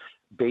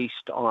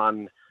based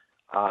on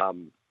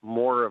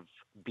more of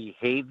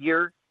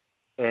behavior,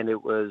 and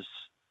it was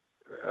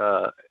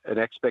an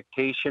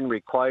expectation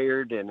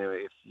required, and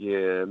if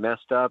you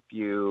messed up,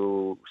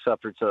 you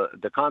suffered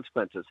the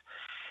consequences.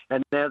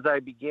 And as I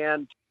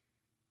began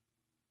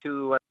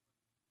to,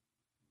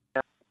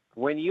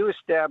 when you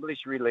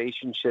establish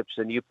relationships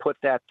and you put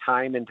that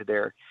time into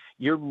there,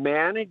 your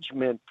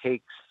management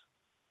it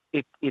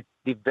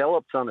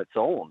develops on its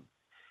own.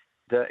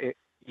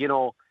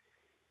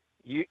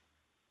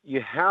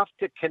 You have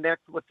to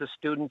connect with the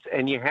students,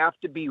 and you have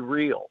to be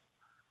real.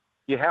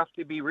 You have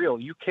to be real.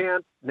 You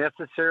can't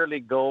necessarily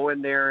go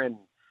in there and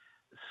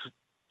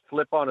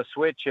flip on a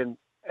switch and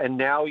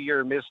now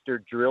you're Mr.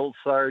 Drill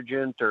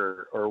Sergeant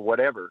or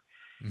whatever.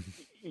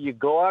 You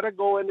gotta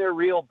go in there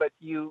real, but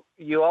you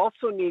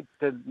also need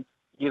to,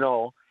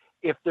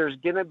 if there's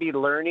gonna be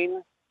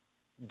learning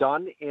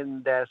done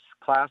in this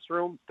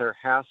classroom, there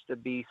has to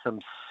be some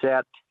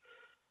set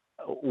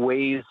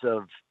ways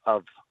of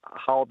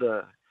how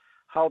the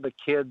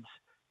kids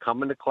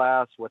come into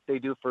class, what they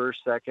do first,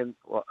 second,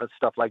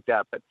 stuff like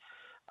that. But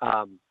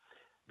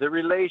the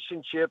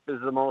relationship is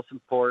the most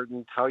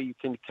important, how you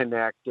can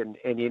connect,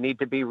 and you need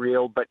to be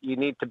real, but you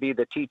need to be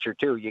the teacher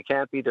too. You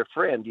can't be their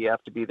friend. You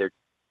have to be their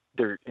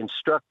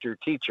instructor,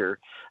 teacher,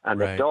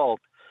 an adult.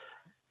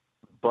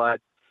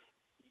 But,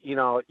 you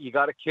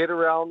got to kid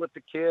around with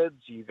the kids.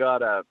 You got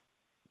to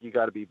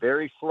be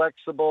very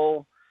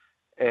flexible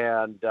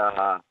and,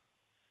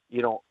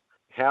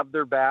 have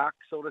their back,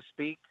 so to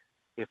speak.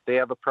 If they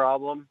have a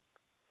problem,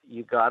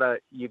 you gotta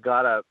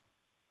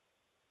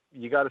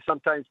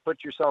sometimes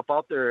put yourself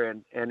out there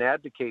and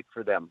advocate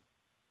for them,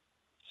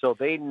 so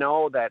they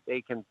know that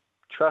they can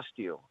trust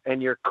you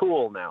and you're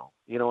cool now.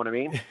 You know what I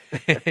mean?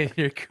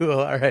 You're cool.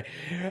 All right.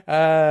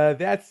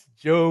 That's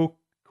Joe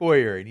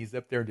Coyer, and he's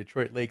up there in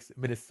Detroit Lakes,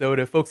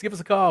 Minnesota. Folks, give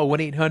us a call,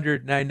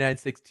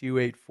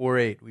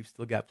 1-800-996-2848. We've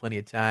still got plenty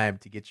of time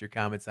to get your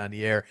comments on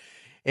the air.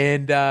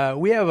 And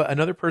we have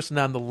another person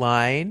on the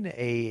line,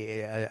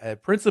 a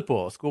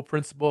school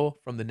principal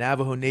from the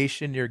Navajo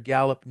Nation near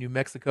Gallup, New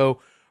Mexico,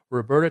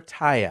 Roberta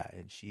Taya,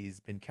 and she's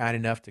been kind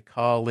enough to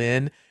call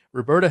in.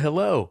 Roberta,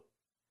 hello.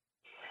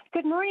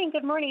 Good morning.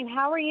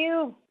 How are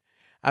you?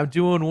 I'm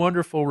doing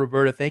wonderful,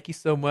 Roberta. Thank you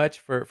so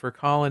much for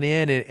calling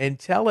in. And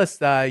tell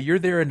us, you're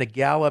there in the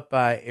Gallup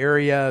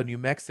area, New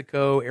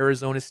Mexico,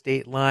 Arizona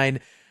state line.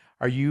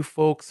 Are you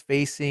folks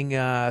facing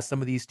some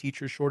of these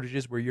teacher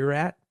shortages where you're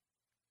at?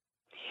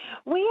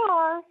 We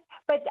are.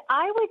 But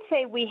I would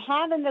say we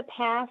have in the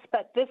past,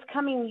 but this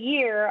coming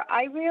year,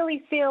 I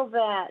really feel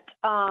that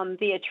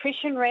the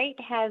attrition rate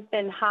has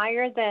been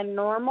higher than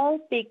normal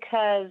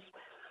because,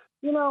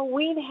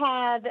 we've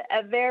had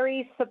a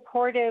very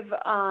supportive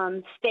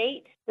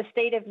state, the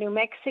state of New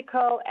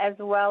Mexico, as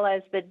well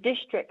as the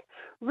district,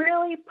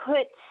 really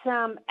put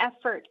some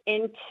effort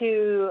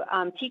into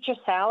teacher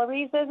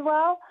salaries as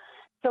well.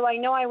 So I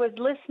know I was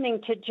listening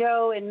to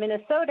Joe in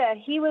Minnesota.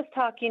 He was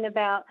talking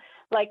about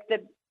like the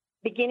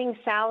beginning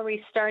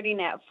salary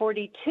starting at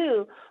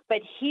 42,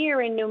 but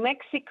here in New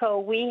Mexico,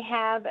 we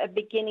have a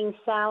beginning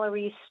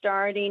salary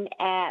starting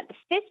at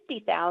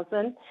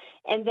 50,000,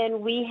 and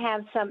then we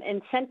have some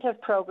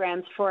incentive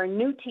programs for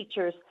new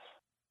teachers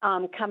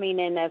coming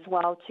in as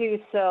well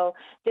too. So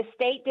the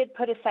state did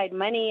put aside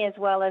money as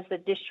well as the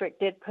district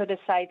did put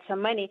aside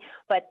some money,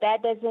 but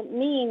that doesn't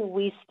mean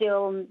we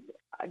still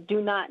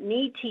do not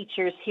need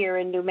teachers here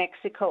in New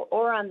Mexico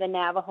or on the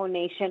Navajo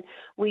Nation.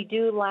 We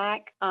do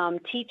lack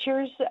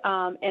teachers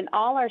in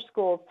all our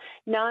schools,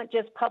 not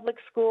just public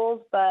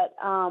schools, but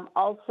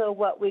also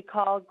what we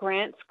call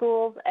grant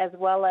schools as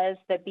well as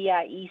the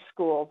BIE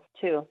schools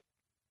too.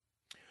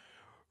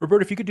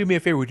 Roberta, if you could do me a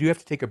favor, we do have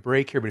to take a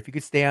break here, but if you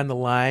could stay on the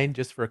line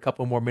just for a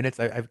couple more minutes,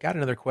 I've got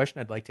another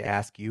question I'd like to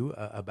ask you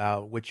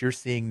about what you're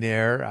seeing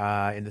there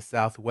in the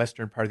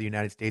southwestern part of the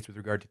United States with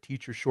regard to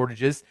teacher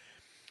shortages.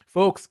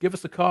 Folks, give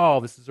us a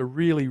call. This is a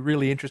really,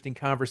 really interesting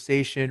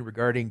conversation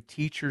regarding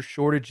teacher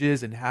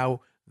shortages and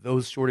how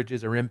those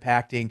shortages are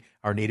impacting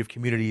our Native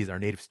communities, our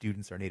Native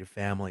students, our Native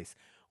families.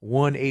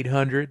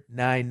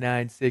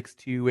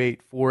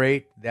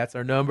 1-800-996-2848. That's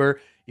our number.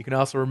 You can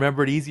also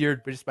remember it easier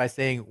just by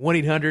saying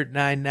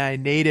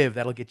 1-800-99-NATIVE.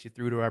 That'll get you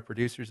through to our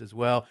producers as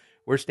well.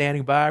 We're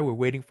standing by. We're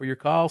waiting for your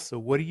call. So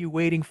what are you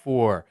waiting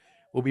for?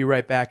 We'll be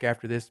right back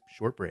after this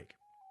short break.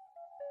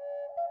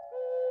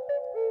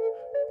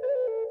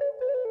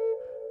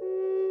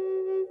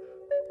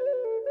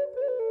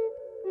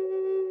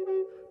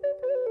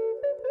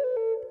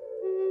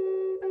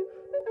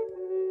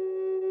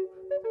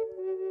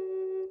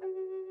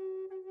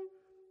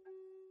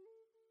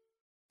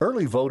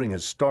 Early voting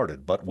has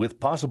started, but with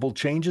possible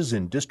changes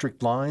in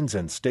district lines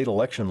and state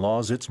election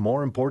laws, it's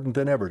more important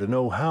than ever to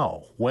know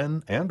how,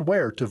 when, and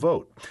where to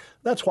vote.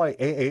 That's why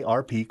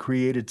AARP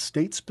created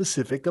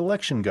state-specific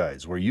election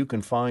guides where you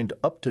can find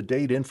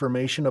up-to-date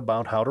information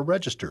about how to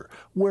register,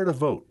 where to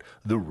vote,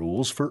 the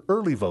rules for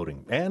early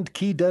voting, and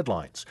key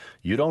deadlines.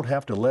 You don't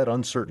have to let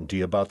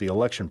uncertainty about the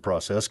election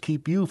process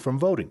keep you from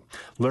voting.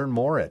 Learn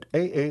more at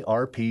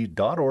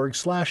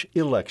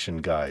aarp.org/election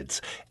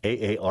guides.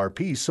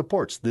 AARP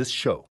supports this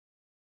show.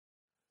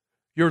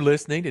 You're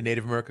listening to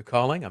Native America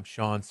Calling. I'm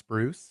Sean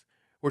Spruce.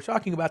 We're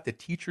talking about the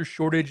teacher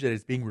shortage that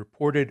is being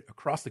reported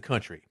across the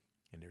country.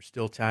 And there's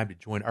still time to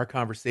join our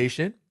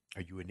conversation.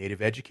 Are you a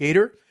Native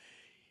educator?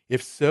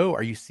 If so,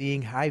 are you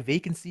seeing high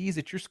vacancies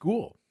at your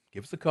school?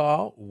 Give us a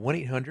call,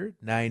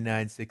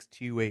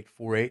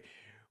 1-800-996-2848.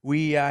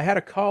 We had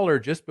a caller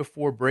just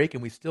before break,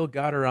 and we still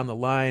got her on the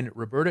line,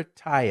 Roberta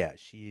Taya.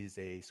 She's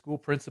a school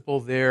principal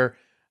there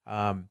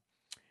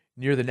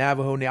near the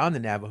Navajo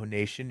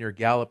Nation, near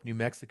Gallup, New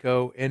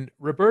Mexico. And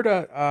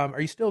Roberta, are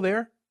you still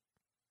there?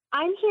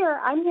 I'm here.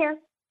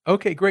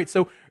 Okay, great.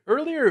 So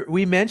earlier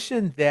we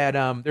mentioned that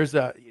there's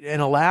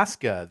in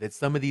Alaska that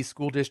some of these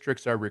school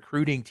districts are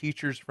recruiting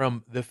teachers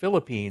from the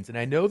Philippines. And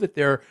I know that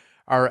there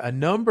are a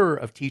number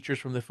of teachers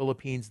from the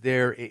Philippines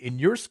there in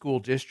your school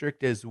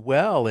district as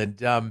well.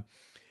 And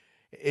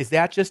is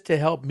that just to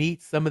help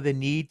meet some of the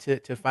need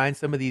to find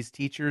some of these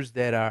teachers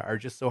that are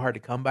just so hard to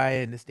come by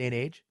in this day and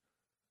age?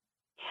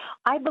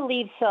 I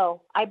believe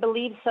so.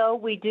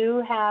 We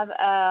do have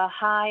a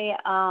high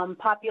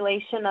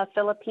population of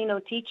Filipino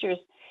teachers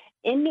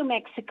in New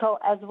Mexico,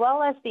 as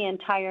well as the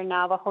entire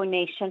Navajo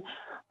Nation.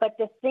 But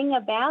the thing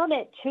about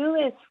it, too,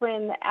 is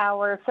when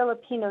our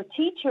Filipino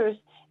teachers,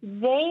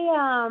 they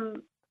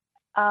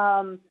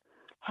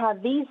have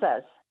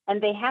visas,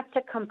 and they have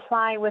to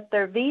comply with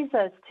their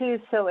visas, too.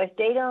 So if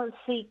they don't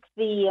seek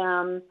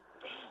the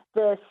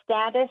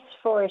status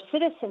for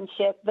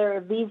citizenship, their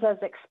visas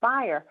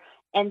expire.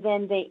 And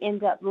then they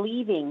end up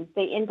leaving.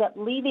 They end up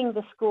leaving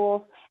the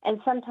schools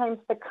and sometimes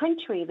the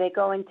country. They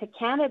go into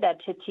Canada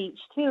to teach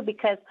too,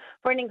 because,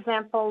 for an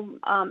example,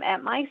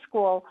 at my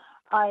school,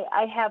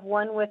 I have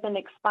one with an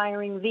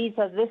expiring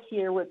visa. This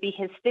year would be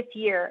his 5th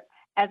year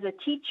as a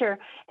teacher.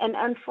 And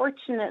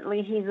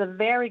unfortunately, he's a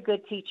very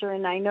good teacher.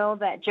 And I know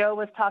that Joe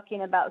was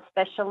talking about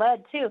special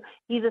ed too.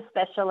 He's a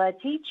special ed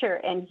teacher,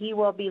 and he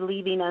will be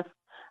leaving us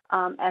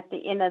at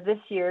the end of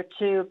this year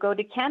to go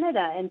to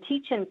Canada and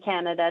teach in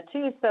Canada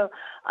too. So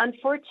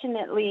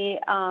unfortunately,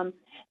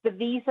 the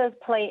visas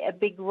play a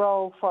big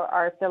role for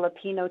our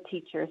Filipino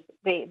teachers.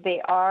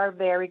 They are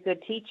very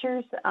good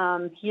teachers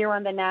here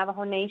on the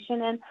Navajo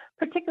Nation, and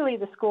particularly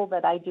the school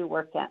that I do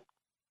work at.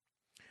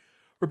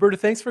 Roberta,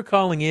 thanks for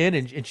calling in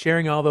and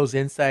sharing all those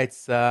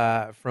insights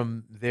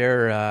from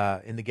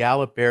there in the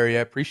Gallup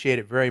area. Appreciate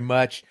it very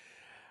much.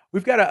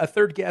 We've got a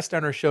third guest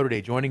on our show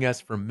today. Joining us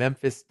from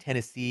Memphis,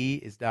 Tennessee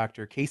is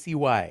Dr. Casey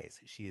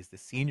Wise. She is the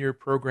Senior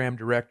Program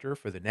Director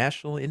for the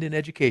National Indian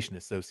Education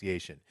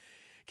Association.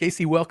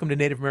 Casey, welcome to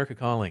Native America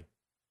Calling.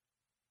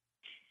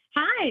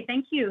 Hi,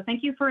 thank you.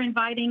 Thank you for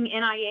inviting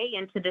NIA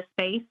into this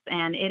space,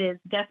 and it is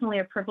definitely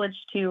a privilege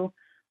to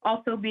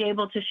also be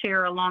able to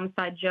share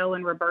alongside Joe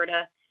and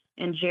Roberta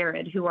and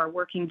Jared, who are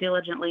working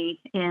diligently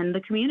in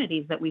the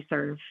communities that we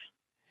serve.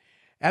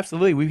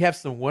 Absolutely. We have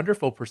some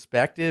wonderful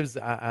perspectives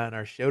on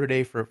our show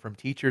today from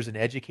teachers and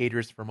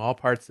educators from all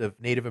parts of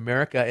Native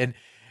America. And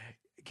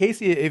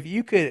Casey, if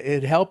you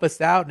could help us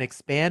out and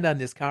expand on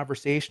this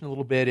conversation a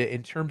little bit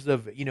in terms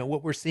of,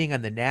 what we're seeing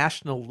on the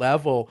national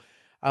level,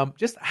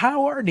 just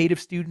how are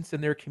Native students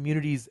and their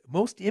communities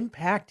most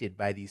impacted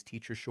by these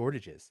teacher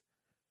shortages?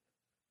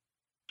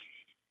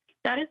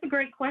 That is a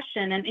great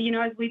question. And,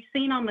 as we've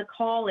seen on the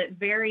call, it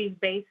varies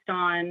based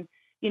on,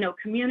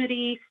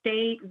 community,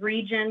 state,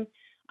 region.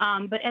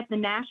 But at the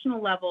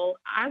national level,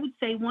 I would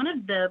say one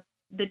of the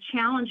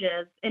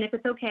challenges, and if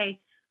it's okay,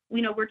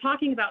 we're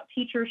talking about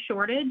teacher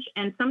shortage,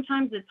 and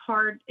sometimes it's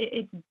hard.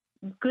 It's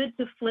good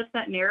to flip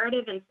that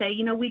narrative and say,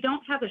 we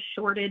don't have a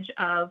shortage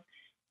of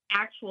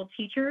actual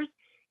teachers.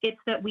 It's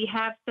that we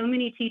have so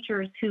many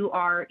teachers who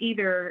are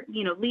either,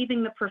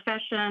 leaving the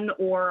profession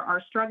or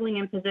are struggling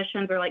in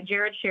positions, or like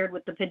Jared shared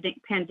with the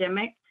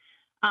pandemic,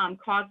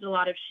 caused a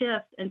lot of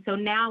shifts. And so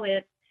now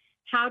it's,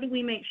 how do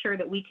we make sure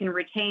that we can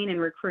retain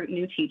and recruit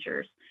new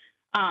teachers?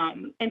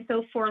 And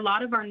so for a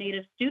lot of our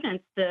Native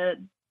students,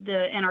 in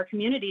our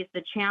communities,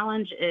 the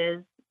challenge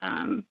is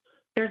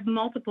there's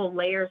multiple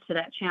layers to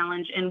that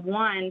challenge. And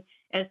one,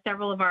 as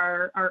several of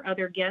our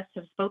other guests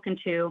have spoken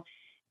to,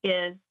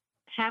 is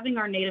having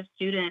our Native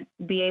students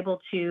be able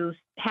to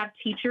have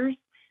teachers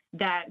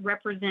that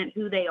represent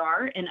who they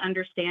are and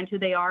understand who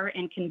they are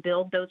and can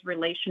build those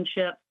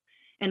relationships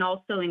and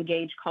also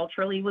engage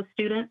culturally with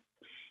students.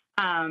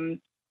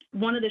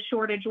 One of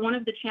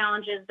the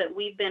challenges that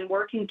we've been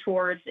working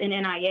towards in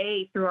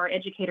NIA through our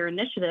educator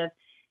initiative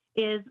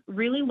is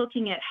really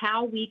looking at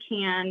how we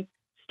can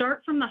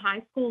start from the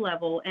high school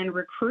level and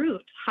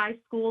recruit high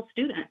school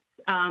students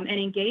and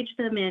engage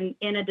them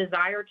in a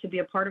desire to be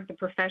a part of the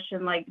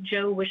profession. Like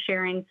Joe was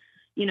sharing,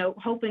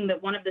 hoping that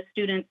one of the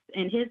students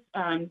in his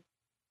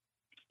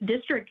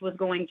district was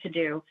going to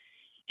do.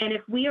 And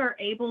if we are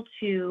able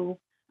to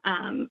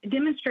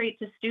demonstrate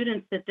to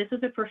students that this is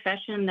a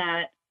profession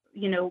that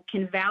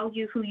can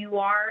value who you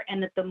are,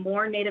 and that the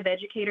more Native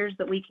educators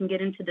that we can get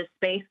into this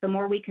space, the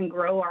more we can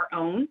grow our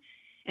own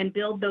and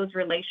build those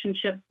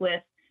relationships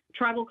with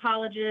tribal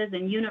colleges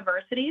and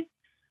universities,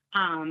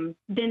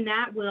 then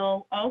that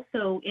will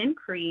also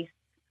increase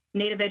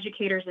Native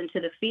educators into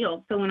the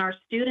field. So when our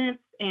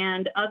students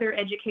and other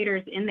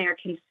educators in there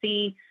can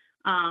see,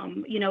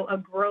 a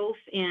growth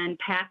in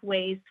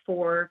pathways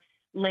for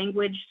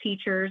language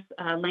teachers,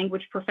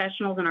 language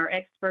professionals and our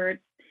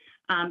experts,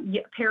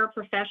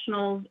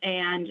 paraprofessionals,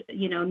 and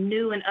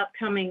new and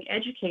upcoming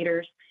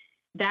educators,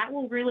 that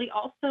will really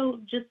also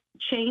just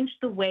change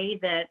the way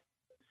that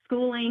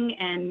schooling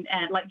and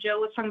like Joe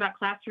was talking about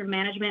classroom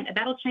management,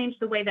 that'll change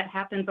the way that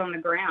happens on the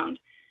ground.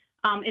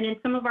 And in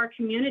some of our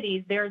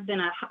communities, there's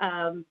been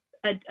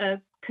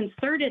a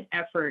concerted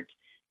effort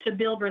to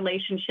build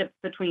relationships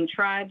between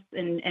tribes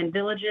and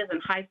villages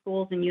and high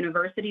schools and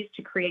universities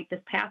to create this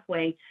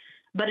pathway.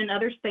 But in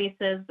other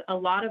spaces, a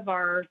lot of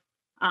our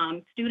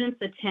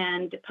students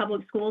attend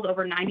public schools.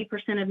 Over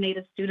 90% of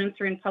Native students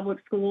are in public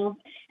schools.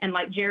 And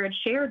like Jared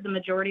shared, the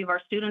majority of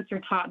our students are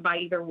taught by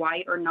either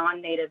white or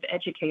non-Native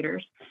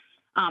educators.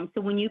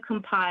 So when you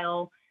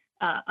compile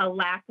a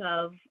lack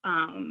of,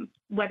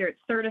 whether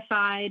it's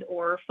certified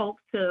or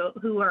folks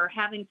who are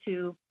having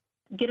to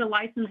get a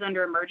license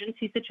under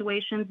emergency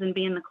situations and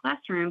be in the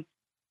classroom,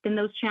 then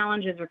those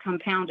challenges are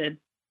compounded.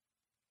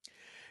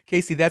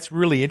 Casey, that's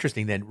really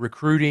interesting then,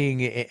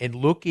 recruiting and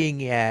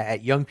looking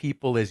at young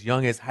people as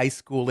young as high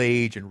school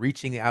age and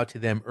reaching out to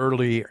them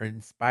early or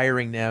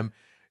inspiring them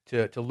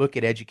to look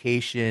at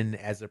education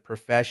as a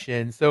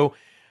profession. So,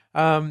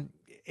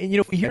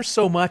 we hear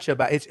so much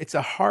about it's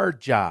a hard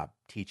job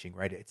teaching,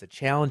 right? It's a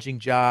challenging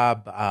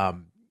job.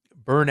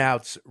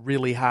 Burnout's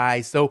really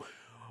high. So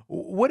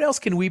what else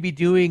can we be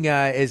doing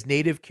as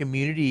Native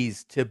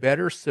communities to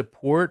better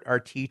support our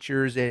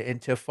teachers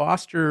and to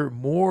foster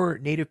more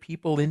Native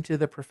people into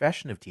the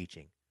profession of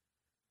teaching?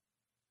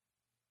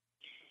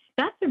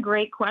 That's a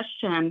great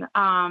question.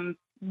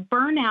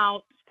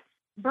 Burnout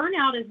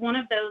is one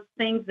of those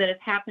things that is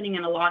happening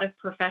in a lot of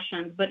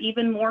professions, but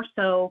even more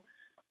so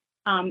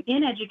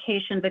in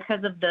education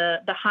because of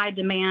the high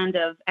demand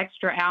of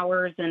extra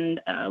hours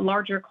and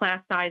larger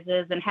class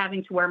sizes and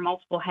having to wear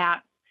multiple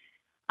hats.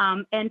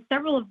 And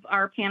several of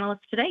our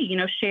panelists today,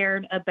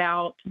 shared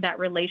about that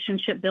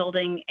relationship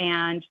building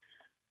and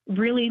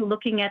really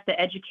looking at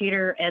the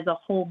educator as a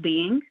whole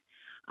being.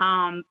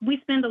 We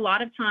spend a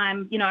lot of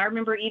time, I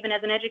remember even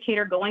as an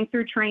educator going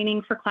through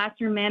training for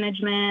classroom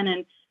management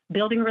and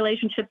building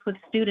relationships with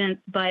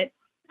students. But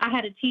I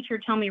had a teacher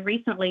tell me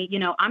recently,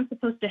 I'm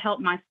supposed to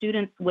help my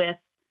students with,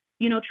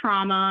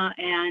 trauma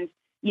and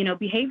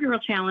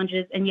behavioral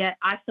challenges, and yet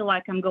I feel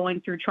like I'm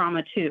going through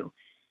trauma too.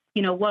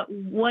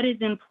 What is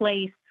in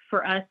place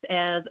for us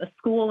as a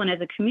school and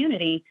as a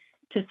community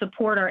to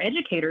support our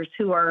educators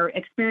who are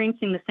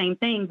experiencing the same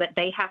thing, but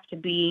they have to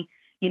be,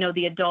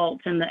 the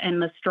adult and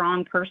the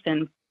strong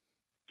person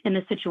in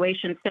the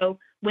situation. So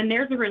when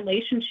there's a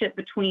relationship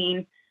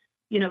between,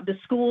 the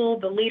school,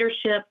 the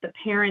leadership, the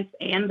parents,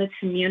 and the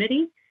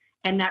community,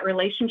 and that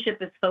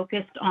relationship is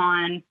focused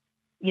on,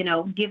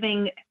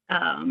 giving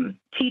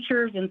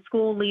teachers and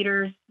school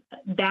leaders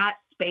that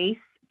space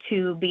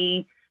to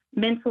be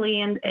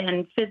mentally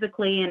and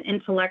physically and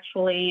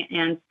intellectually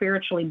and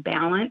spiritually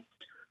balanced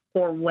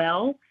or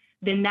well,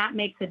 then that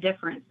makes a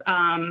difference.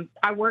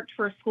 I worked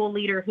for a school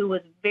leader who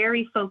was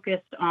very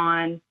focused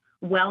on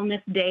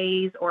wellness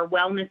days or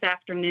wellness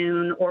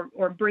afternoon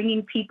or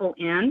bringing people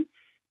in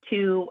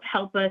to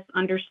help us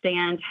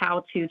understand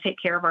how to take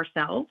care of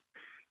ourselves.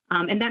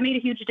 And that made a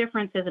huge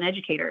difference as an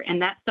educator.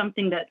 And that's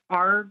something that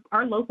our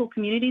local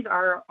communities,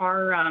 our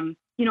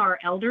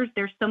elders,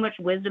 there's so much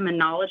wisdom and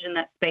knowledge in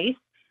that space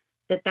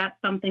that's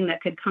something that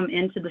could come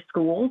into the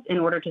schools in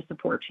order to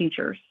support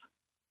teachers.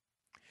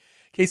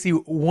 Casey,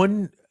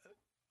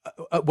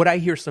 what I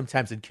hear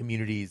sometimes in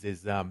communities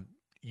is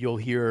you'll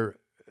hear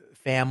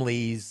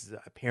families,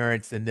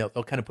 parents, and they'll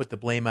kind of put the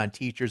blame on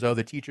teachers. Oh,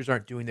 the teachers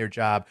aren't doing their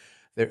job.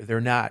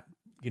 They're not,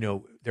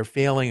 they're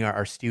failing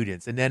our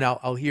students. And then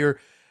I'll hear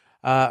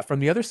from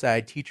the other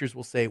side, teachers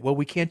will say, well,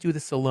 we can't do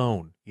this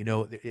alone.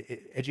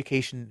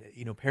 Education,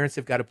 parents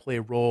have got to play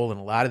a role, and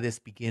a lot of this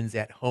begins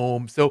at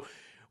home. So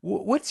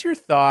what's your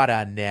thought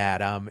on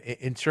that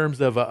in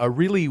terms of a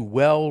really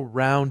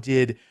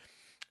well-rounded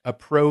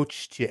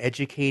approach to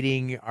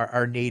educating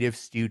our Native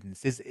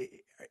students?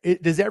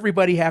 Does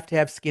everybody have to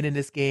have skin in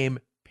this game?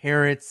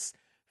 Parents,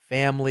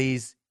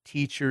 families,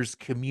 teachers,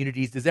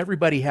 communities, does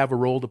everybody have a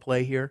role to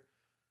play here?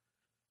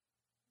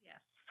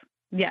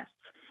 Yes.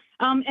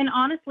 And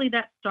honestly,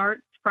 that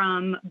starts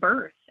from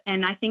birth.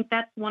 And I think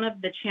that's one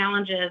of the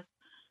challenges.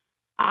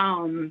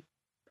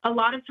 A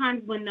lot of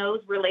times when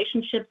those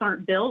relationships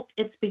aren't built,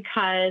 it's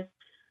because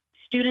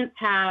students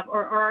have,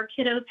 or our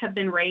kiddos have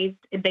been raised,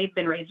 they've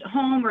been raised at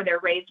home, or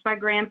they're raised by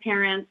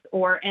grandparents,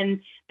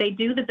 and they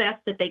do the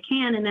best that they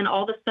can. And then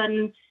all of a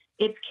sudden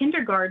it's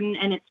kindergarten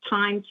and it's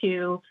time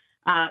to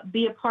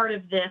be a part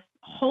of this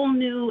whole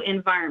new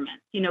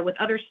environment, with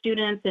other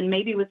students and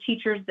maybe with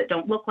teachers that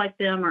don't look like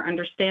them or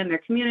understand their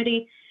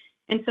community.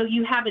 And so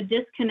you have a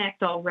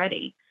disconnect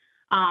already.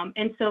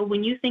 And so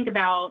when you think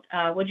about,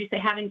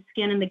 having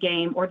skin in the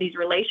game or these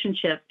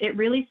relationships, it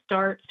really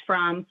starts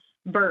from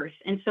birth.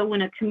 And so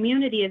when a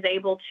community is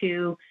able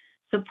to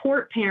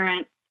support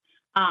parents,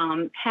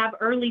 have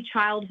early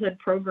childhood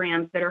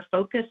programs that are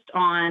focused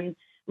on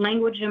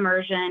language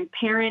immersion,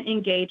 parent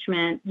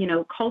engagement,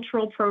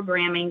 cultural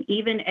programming,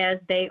 even as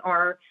they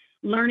are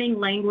learning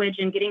language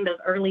and getting those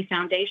early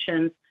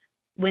foundations,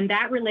 when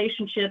that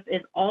relationship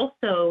is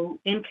also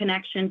in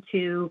connection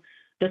to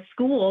the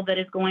school that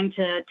is going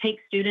to take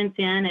students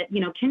in at,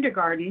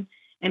 kindergarten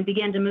and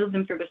begin to move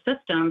them through the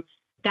system,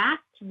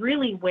 that's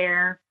really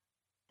where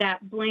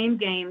that blame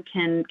game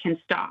can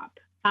stop.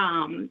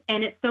 And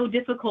it's so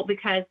difficult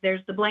because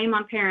there's the blame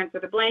on parents or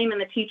the blame on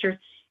the teachers.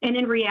 And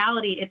in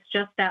reality, it's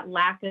just that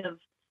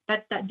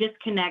that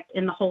disconnect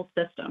in the whole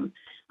system.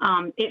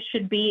 It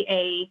should be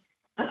a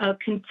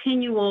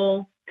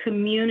continual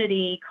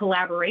community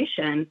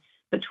collaboration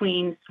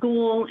between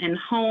school and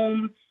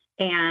home,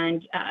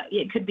 and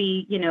it could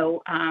be,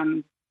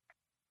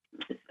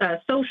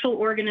 social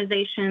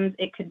organizations,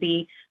 it could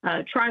be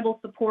tribal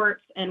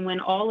supports, and when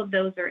all of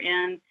those are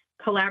in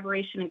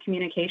collaboration and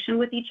communication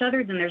with each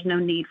other, then there's no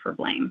need for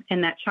blame,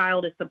 and that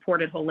child is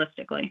supported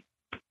holistically.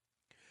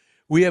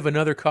 We have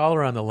another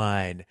caller on the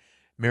line.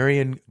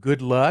 Marion,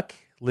 good luck,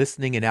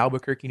 listening in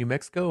Albuquerque, New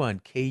Mexico on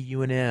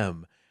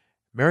KUNM.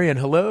 Marion,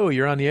 hello,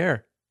 you're on the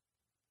air.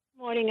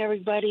 Morning,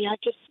 everybody. I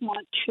just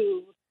want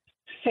to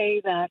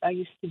say that I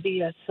used to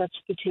be a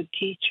substitute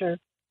teacher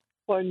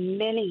for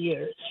many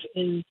years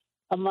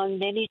among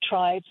many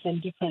tribes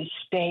in different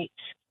states.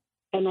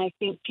 And I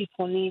think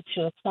people need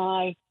to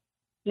apply.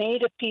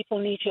 Native people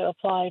need to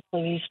apply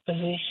for these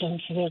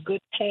positions. They're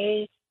good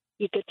pay.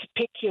 You get to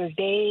pick your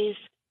days,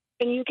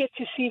 and you get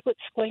to see what's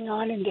going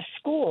on in the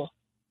school.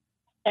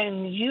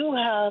 And you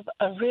have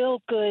a real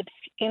good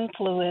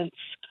influence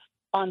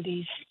on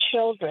these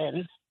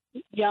children,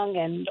 young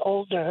and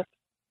older,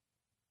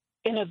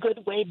 in a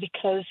good way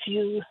because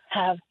you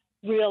have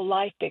real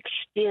life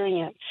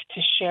experience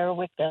to share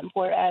with them.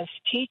 Whereas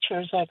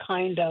teachers are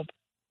kind of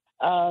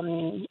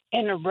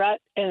in a rut,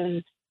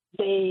 and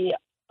they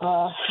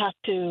have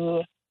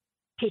to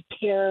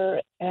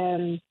prepare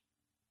and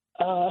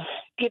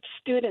give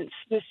students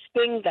this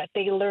thing that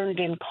they learned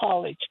in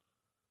college.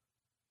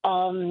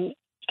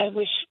 I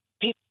wish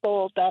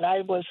people that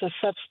I was a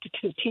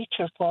substitute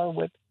teacher for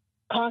would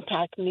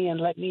contact me and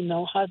let me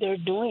know how they're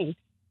doing.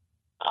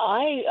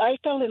 I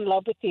fell in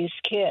love with these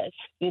kids,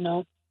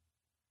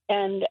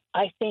 and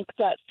I think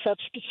that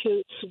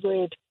substitutes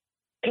would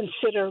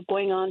consider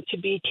going on to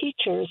be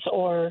teachers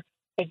or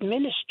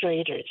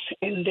administrators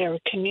in their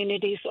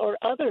communities or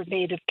other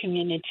Native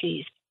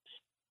communities.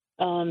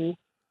 Marian?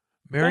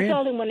 That's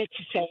all I wanted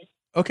to say.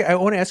 Okay, I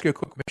want to ask you a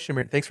quick question,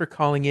 Marian. Thanks for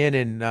calling in,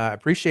 and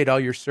appreciate all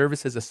your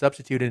service as a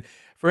substitute. And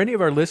for any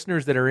of our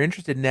listeners that are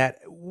interested in that,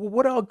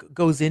 what all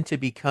goes into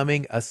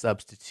becoming a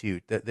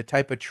substitute? The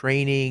type of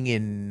training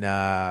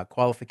and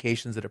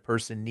qualifications that a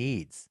person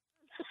needs?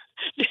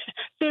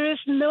 There is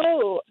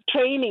no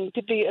training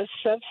to be a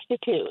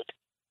substitute.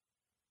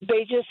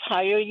 They just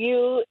hire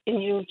you,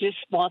 and you just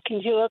walk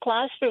into a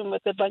classroom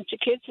with a bunch of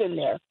kids in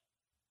there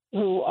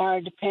who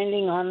are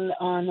depending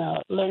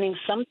on learning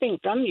something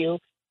from you.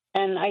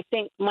 And I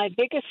think my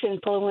biggest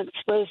influence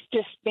was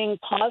just being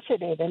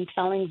positive and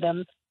telling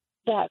them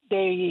that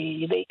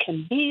they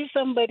can be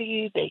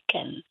somebody, they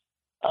can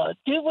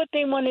do what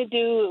they want to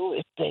do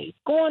if they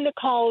go on to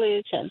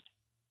college. And,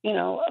 you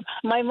know,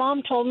 my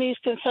mom told me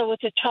since I was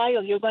a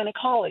child, you're going to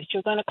college.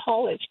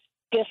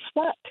 Guess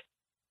what?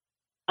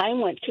 I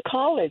went to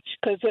college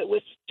because it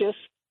was just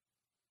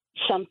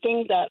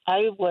something that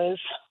I was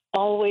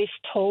always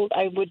told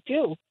I would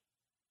do.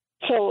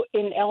 So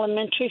in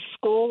elementary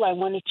school, I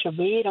wanted to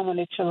read. I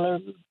wanted to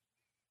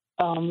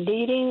learn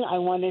reading. I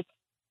wanted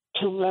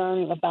to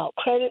learn about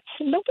credits.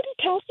 Nobody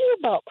tells you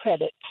about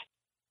credits.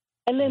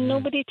 And then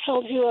nobody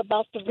tells you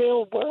about the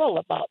real world,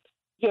 about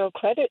your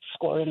credit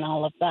score and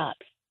all of that.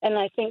 And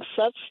I think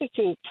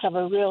substitutes have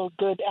a real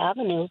good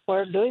avenue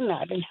for doing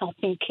that and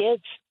helping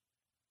kids.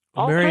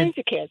 All kinds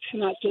of kids,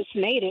 not just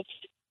natives.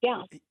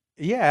 Yeah.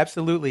 Yeah,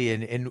 absolutely.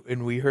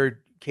 And we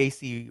heard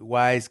Casey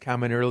Wise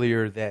comment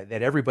earlier that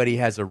everybody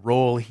has a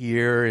role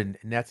here, and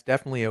that's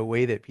definitely a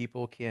way that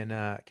people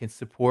can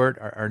support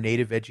our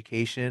Native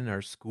education,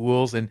 our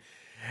schools. And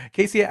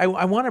Casey,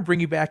 I want to bring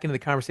you back into the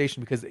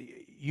conversation because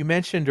you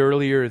mentioned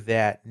earlier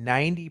that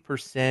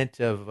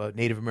 90% of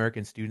Native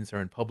American students are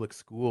in public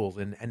schools,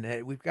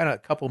 and we've got a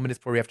couple of minutes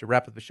before we have to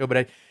wrap up the show,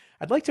 but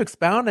I'd like to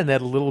expound on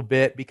that a little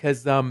bit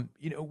because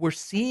we're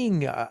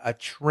seeing a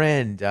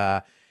trend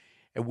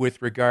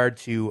with regard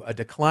to a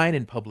decline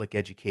in public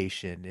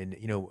education, and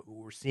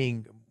we're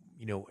seeing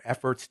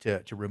efforts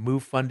to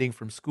remove funding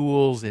from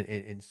schools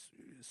and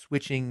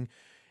switching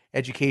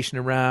education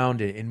around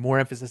and more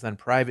emphasis on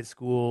private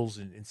schools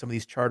and some of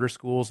these charter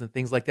schools and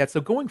things like that. So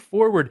going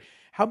forward,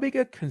 how big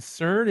a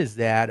concern is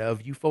that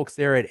of you folks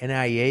there at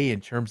NIA in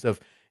terms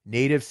of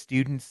Native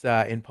students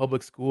in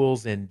public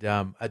schools and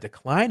a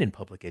decline in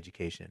public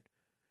education?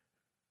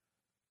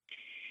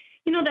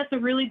 That's a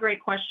really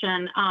great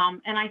question.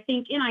 And I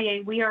think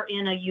NIA, we are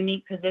in a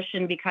unique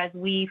position because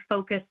we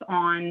focus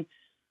on,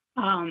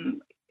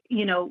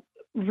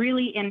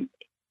 really in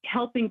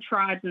helping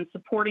tribes and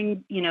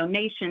supporting,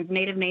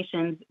 Native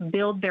nations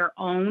build their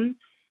own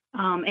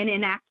and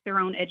enact their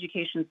own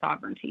education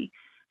sovereignty.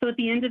 So at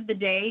the end of the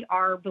day,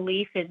 our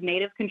belief is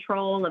Native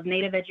control of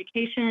Native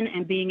education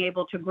and being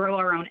able to grow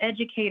our own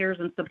educators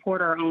and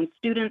support our own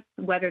students,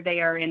 whether they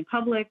are in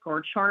public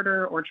or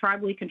charter or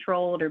tribally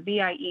controlled or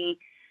BIE,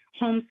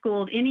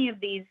 homeschooled, any of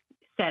these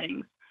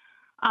settings.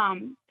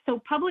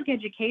 So public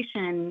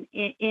education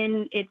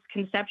in its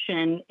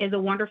conception is a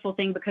wonderful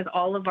thing because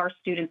all of our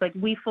students,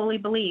 we fully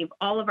believe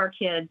all of our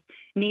kids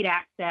need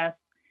access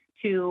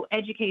to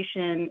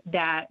education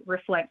that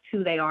reflects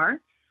who they are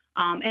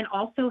and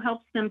also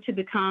helps them to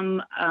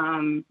become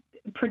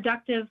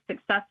productive,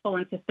 successful,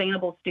 and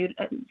sustainable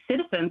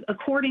citizens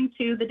according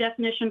to the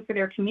definition for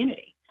their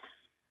community.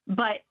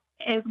 But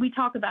as we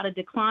talk about a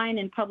decline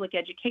in public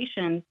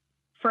education,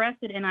 for us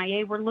at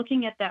NIA, we're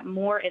looking at that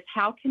more as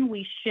how can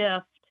we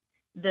shift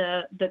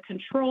the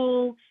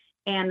control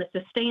and the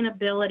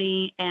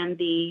sustainability and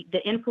the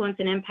influence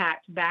and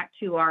impact back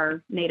to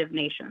our Native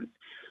nations.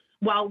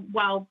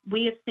 While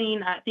we have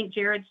seen, I think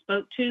Jared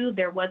spoke to,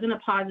 there wasn't a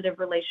positive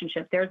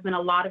relationship. There's been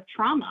a lot of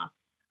trauma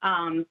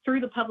through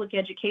the public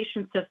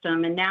education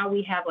system. And now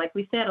we have, like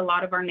we said, a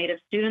lot of our Native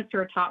students who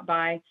are taught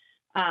by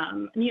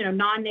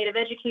non-Native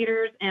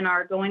educators and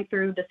are going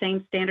through the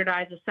same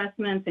standardized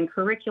assessments and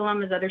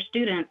curriculum as other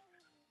students.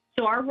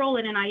 So our role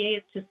at NIA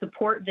is to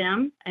support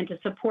them and to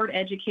support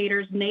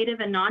educators, Native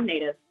and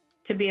non-Native,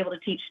 to be able to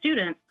teach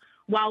students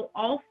while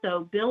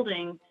also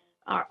building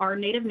our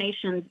Native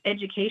nations'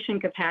 education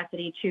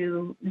capacity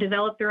to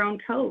develop their own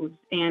codes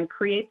and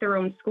create their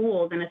own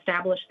schools and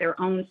establish their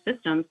own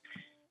systems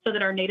so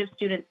that our Native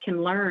students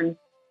can learn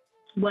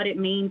what it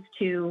means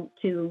to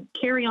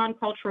carry on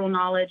cultural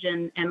knowledge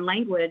and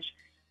language,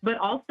 but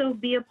also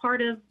be a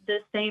part of the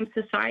same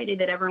society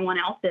that everyone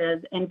else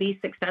is and be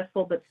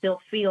successful but still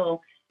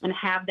feel and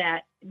have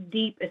that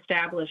deep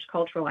established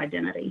cultural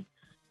identity.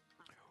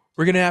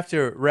 We're going to have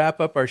to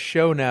wrap up our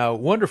show now.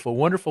 Wonderful,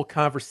 wonderful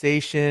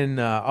conversation.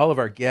 All of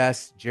our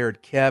guests,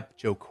 Jared Koepp,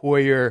 Joe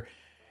Coyer,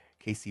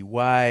 Casey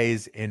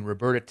Wise, and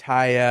Roberta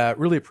Taya.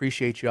 Really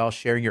appreciate you all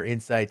sharing your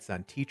insights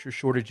on teacher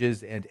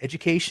shortages and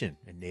education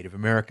in Native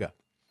America.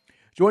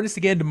 Join us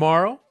again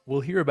tomorrow.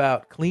 We'll hear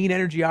about clean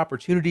energy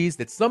opportunities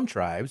that some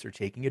tribes are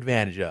taking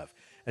advantage of.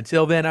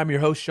 Until then, I'm your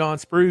host, Sean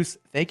Spruce.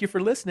 Thank you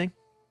for listening.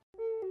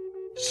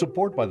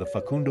 Support by the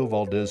Facundo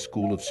Valdez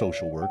School of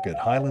Social Work at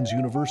Highlands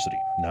University,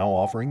 now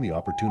offering the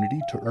opportunity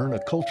to earn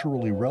a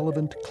culturally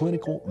relevant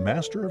clinical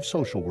Master of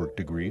Social Work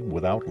degree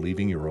without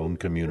leaving your own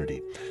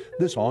community.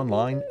 This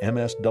online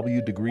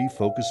MSW degree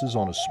focuses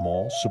on a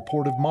small,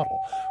 supportive model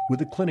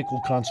with a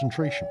clinical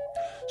concentration.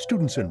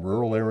 Students in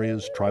rural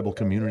areas, tribal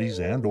communities,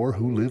 and/or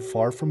who live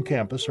far from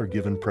campus are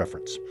given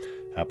preference.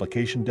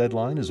 Application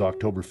deadline is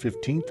October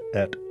 15th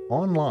at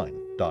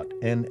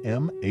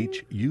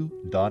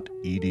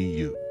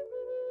online.nmhu.edu.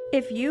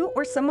 If you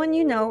or someone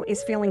you know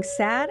is feeling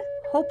sad,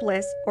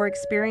 hopeless, or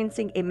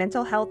experiencing a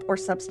mental health or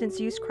substance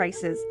use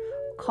crisis,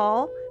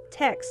 call,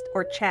 text,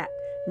 or chat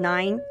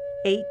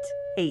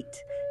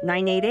 988.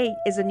 988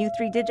 is a new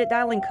 3-digit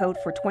dialing code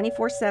for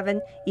 24/7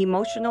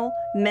 emotional,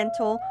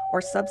 mental, or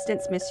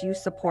substance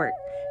misuse support.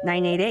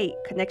 988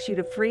 connects you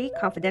to free,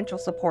 confidential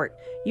support.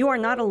 You are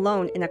not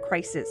alone in a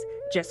crisis.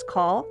 Just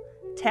call,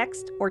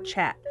 text, or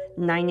chat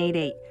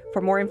 988.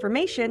 For more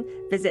information,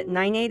 visit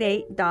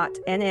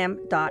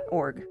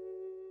 988.nm.org.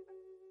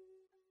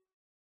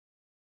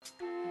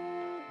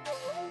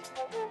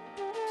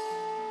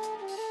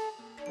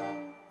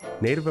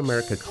 Native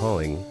America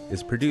Calling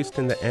is produced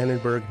in the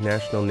Annenberg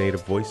National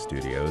Native Voice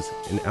Studios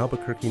in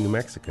Albuquerque, New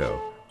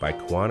Mexico by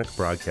Koahnic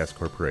Broadcast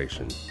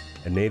Corporation,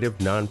 a Native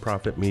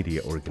nonprofit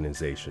media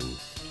organization.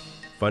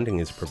 Funding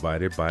is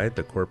provided by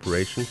the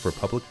Corporation for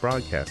Public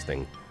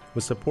Broadcasting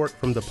with support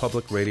from the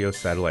Public Radio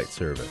Satellite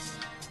Service.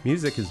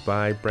 Music is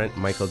by Brent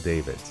Michael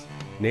Davids.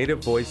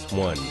 Native Voice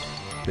One,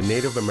 the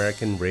Native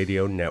American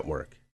Radio Network.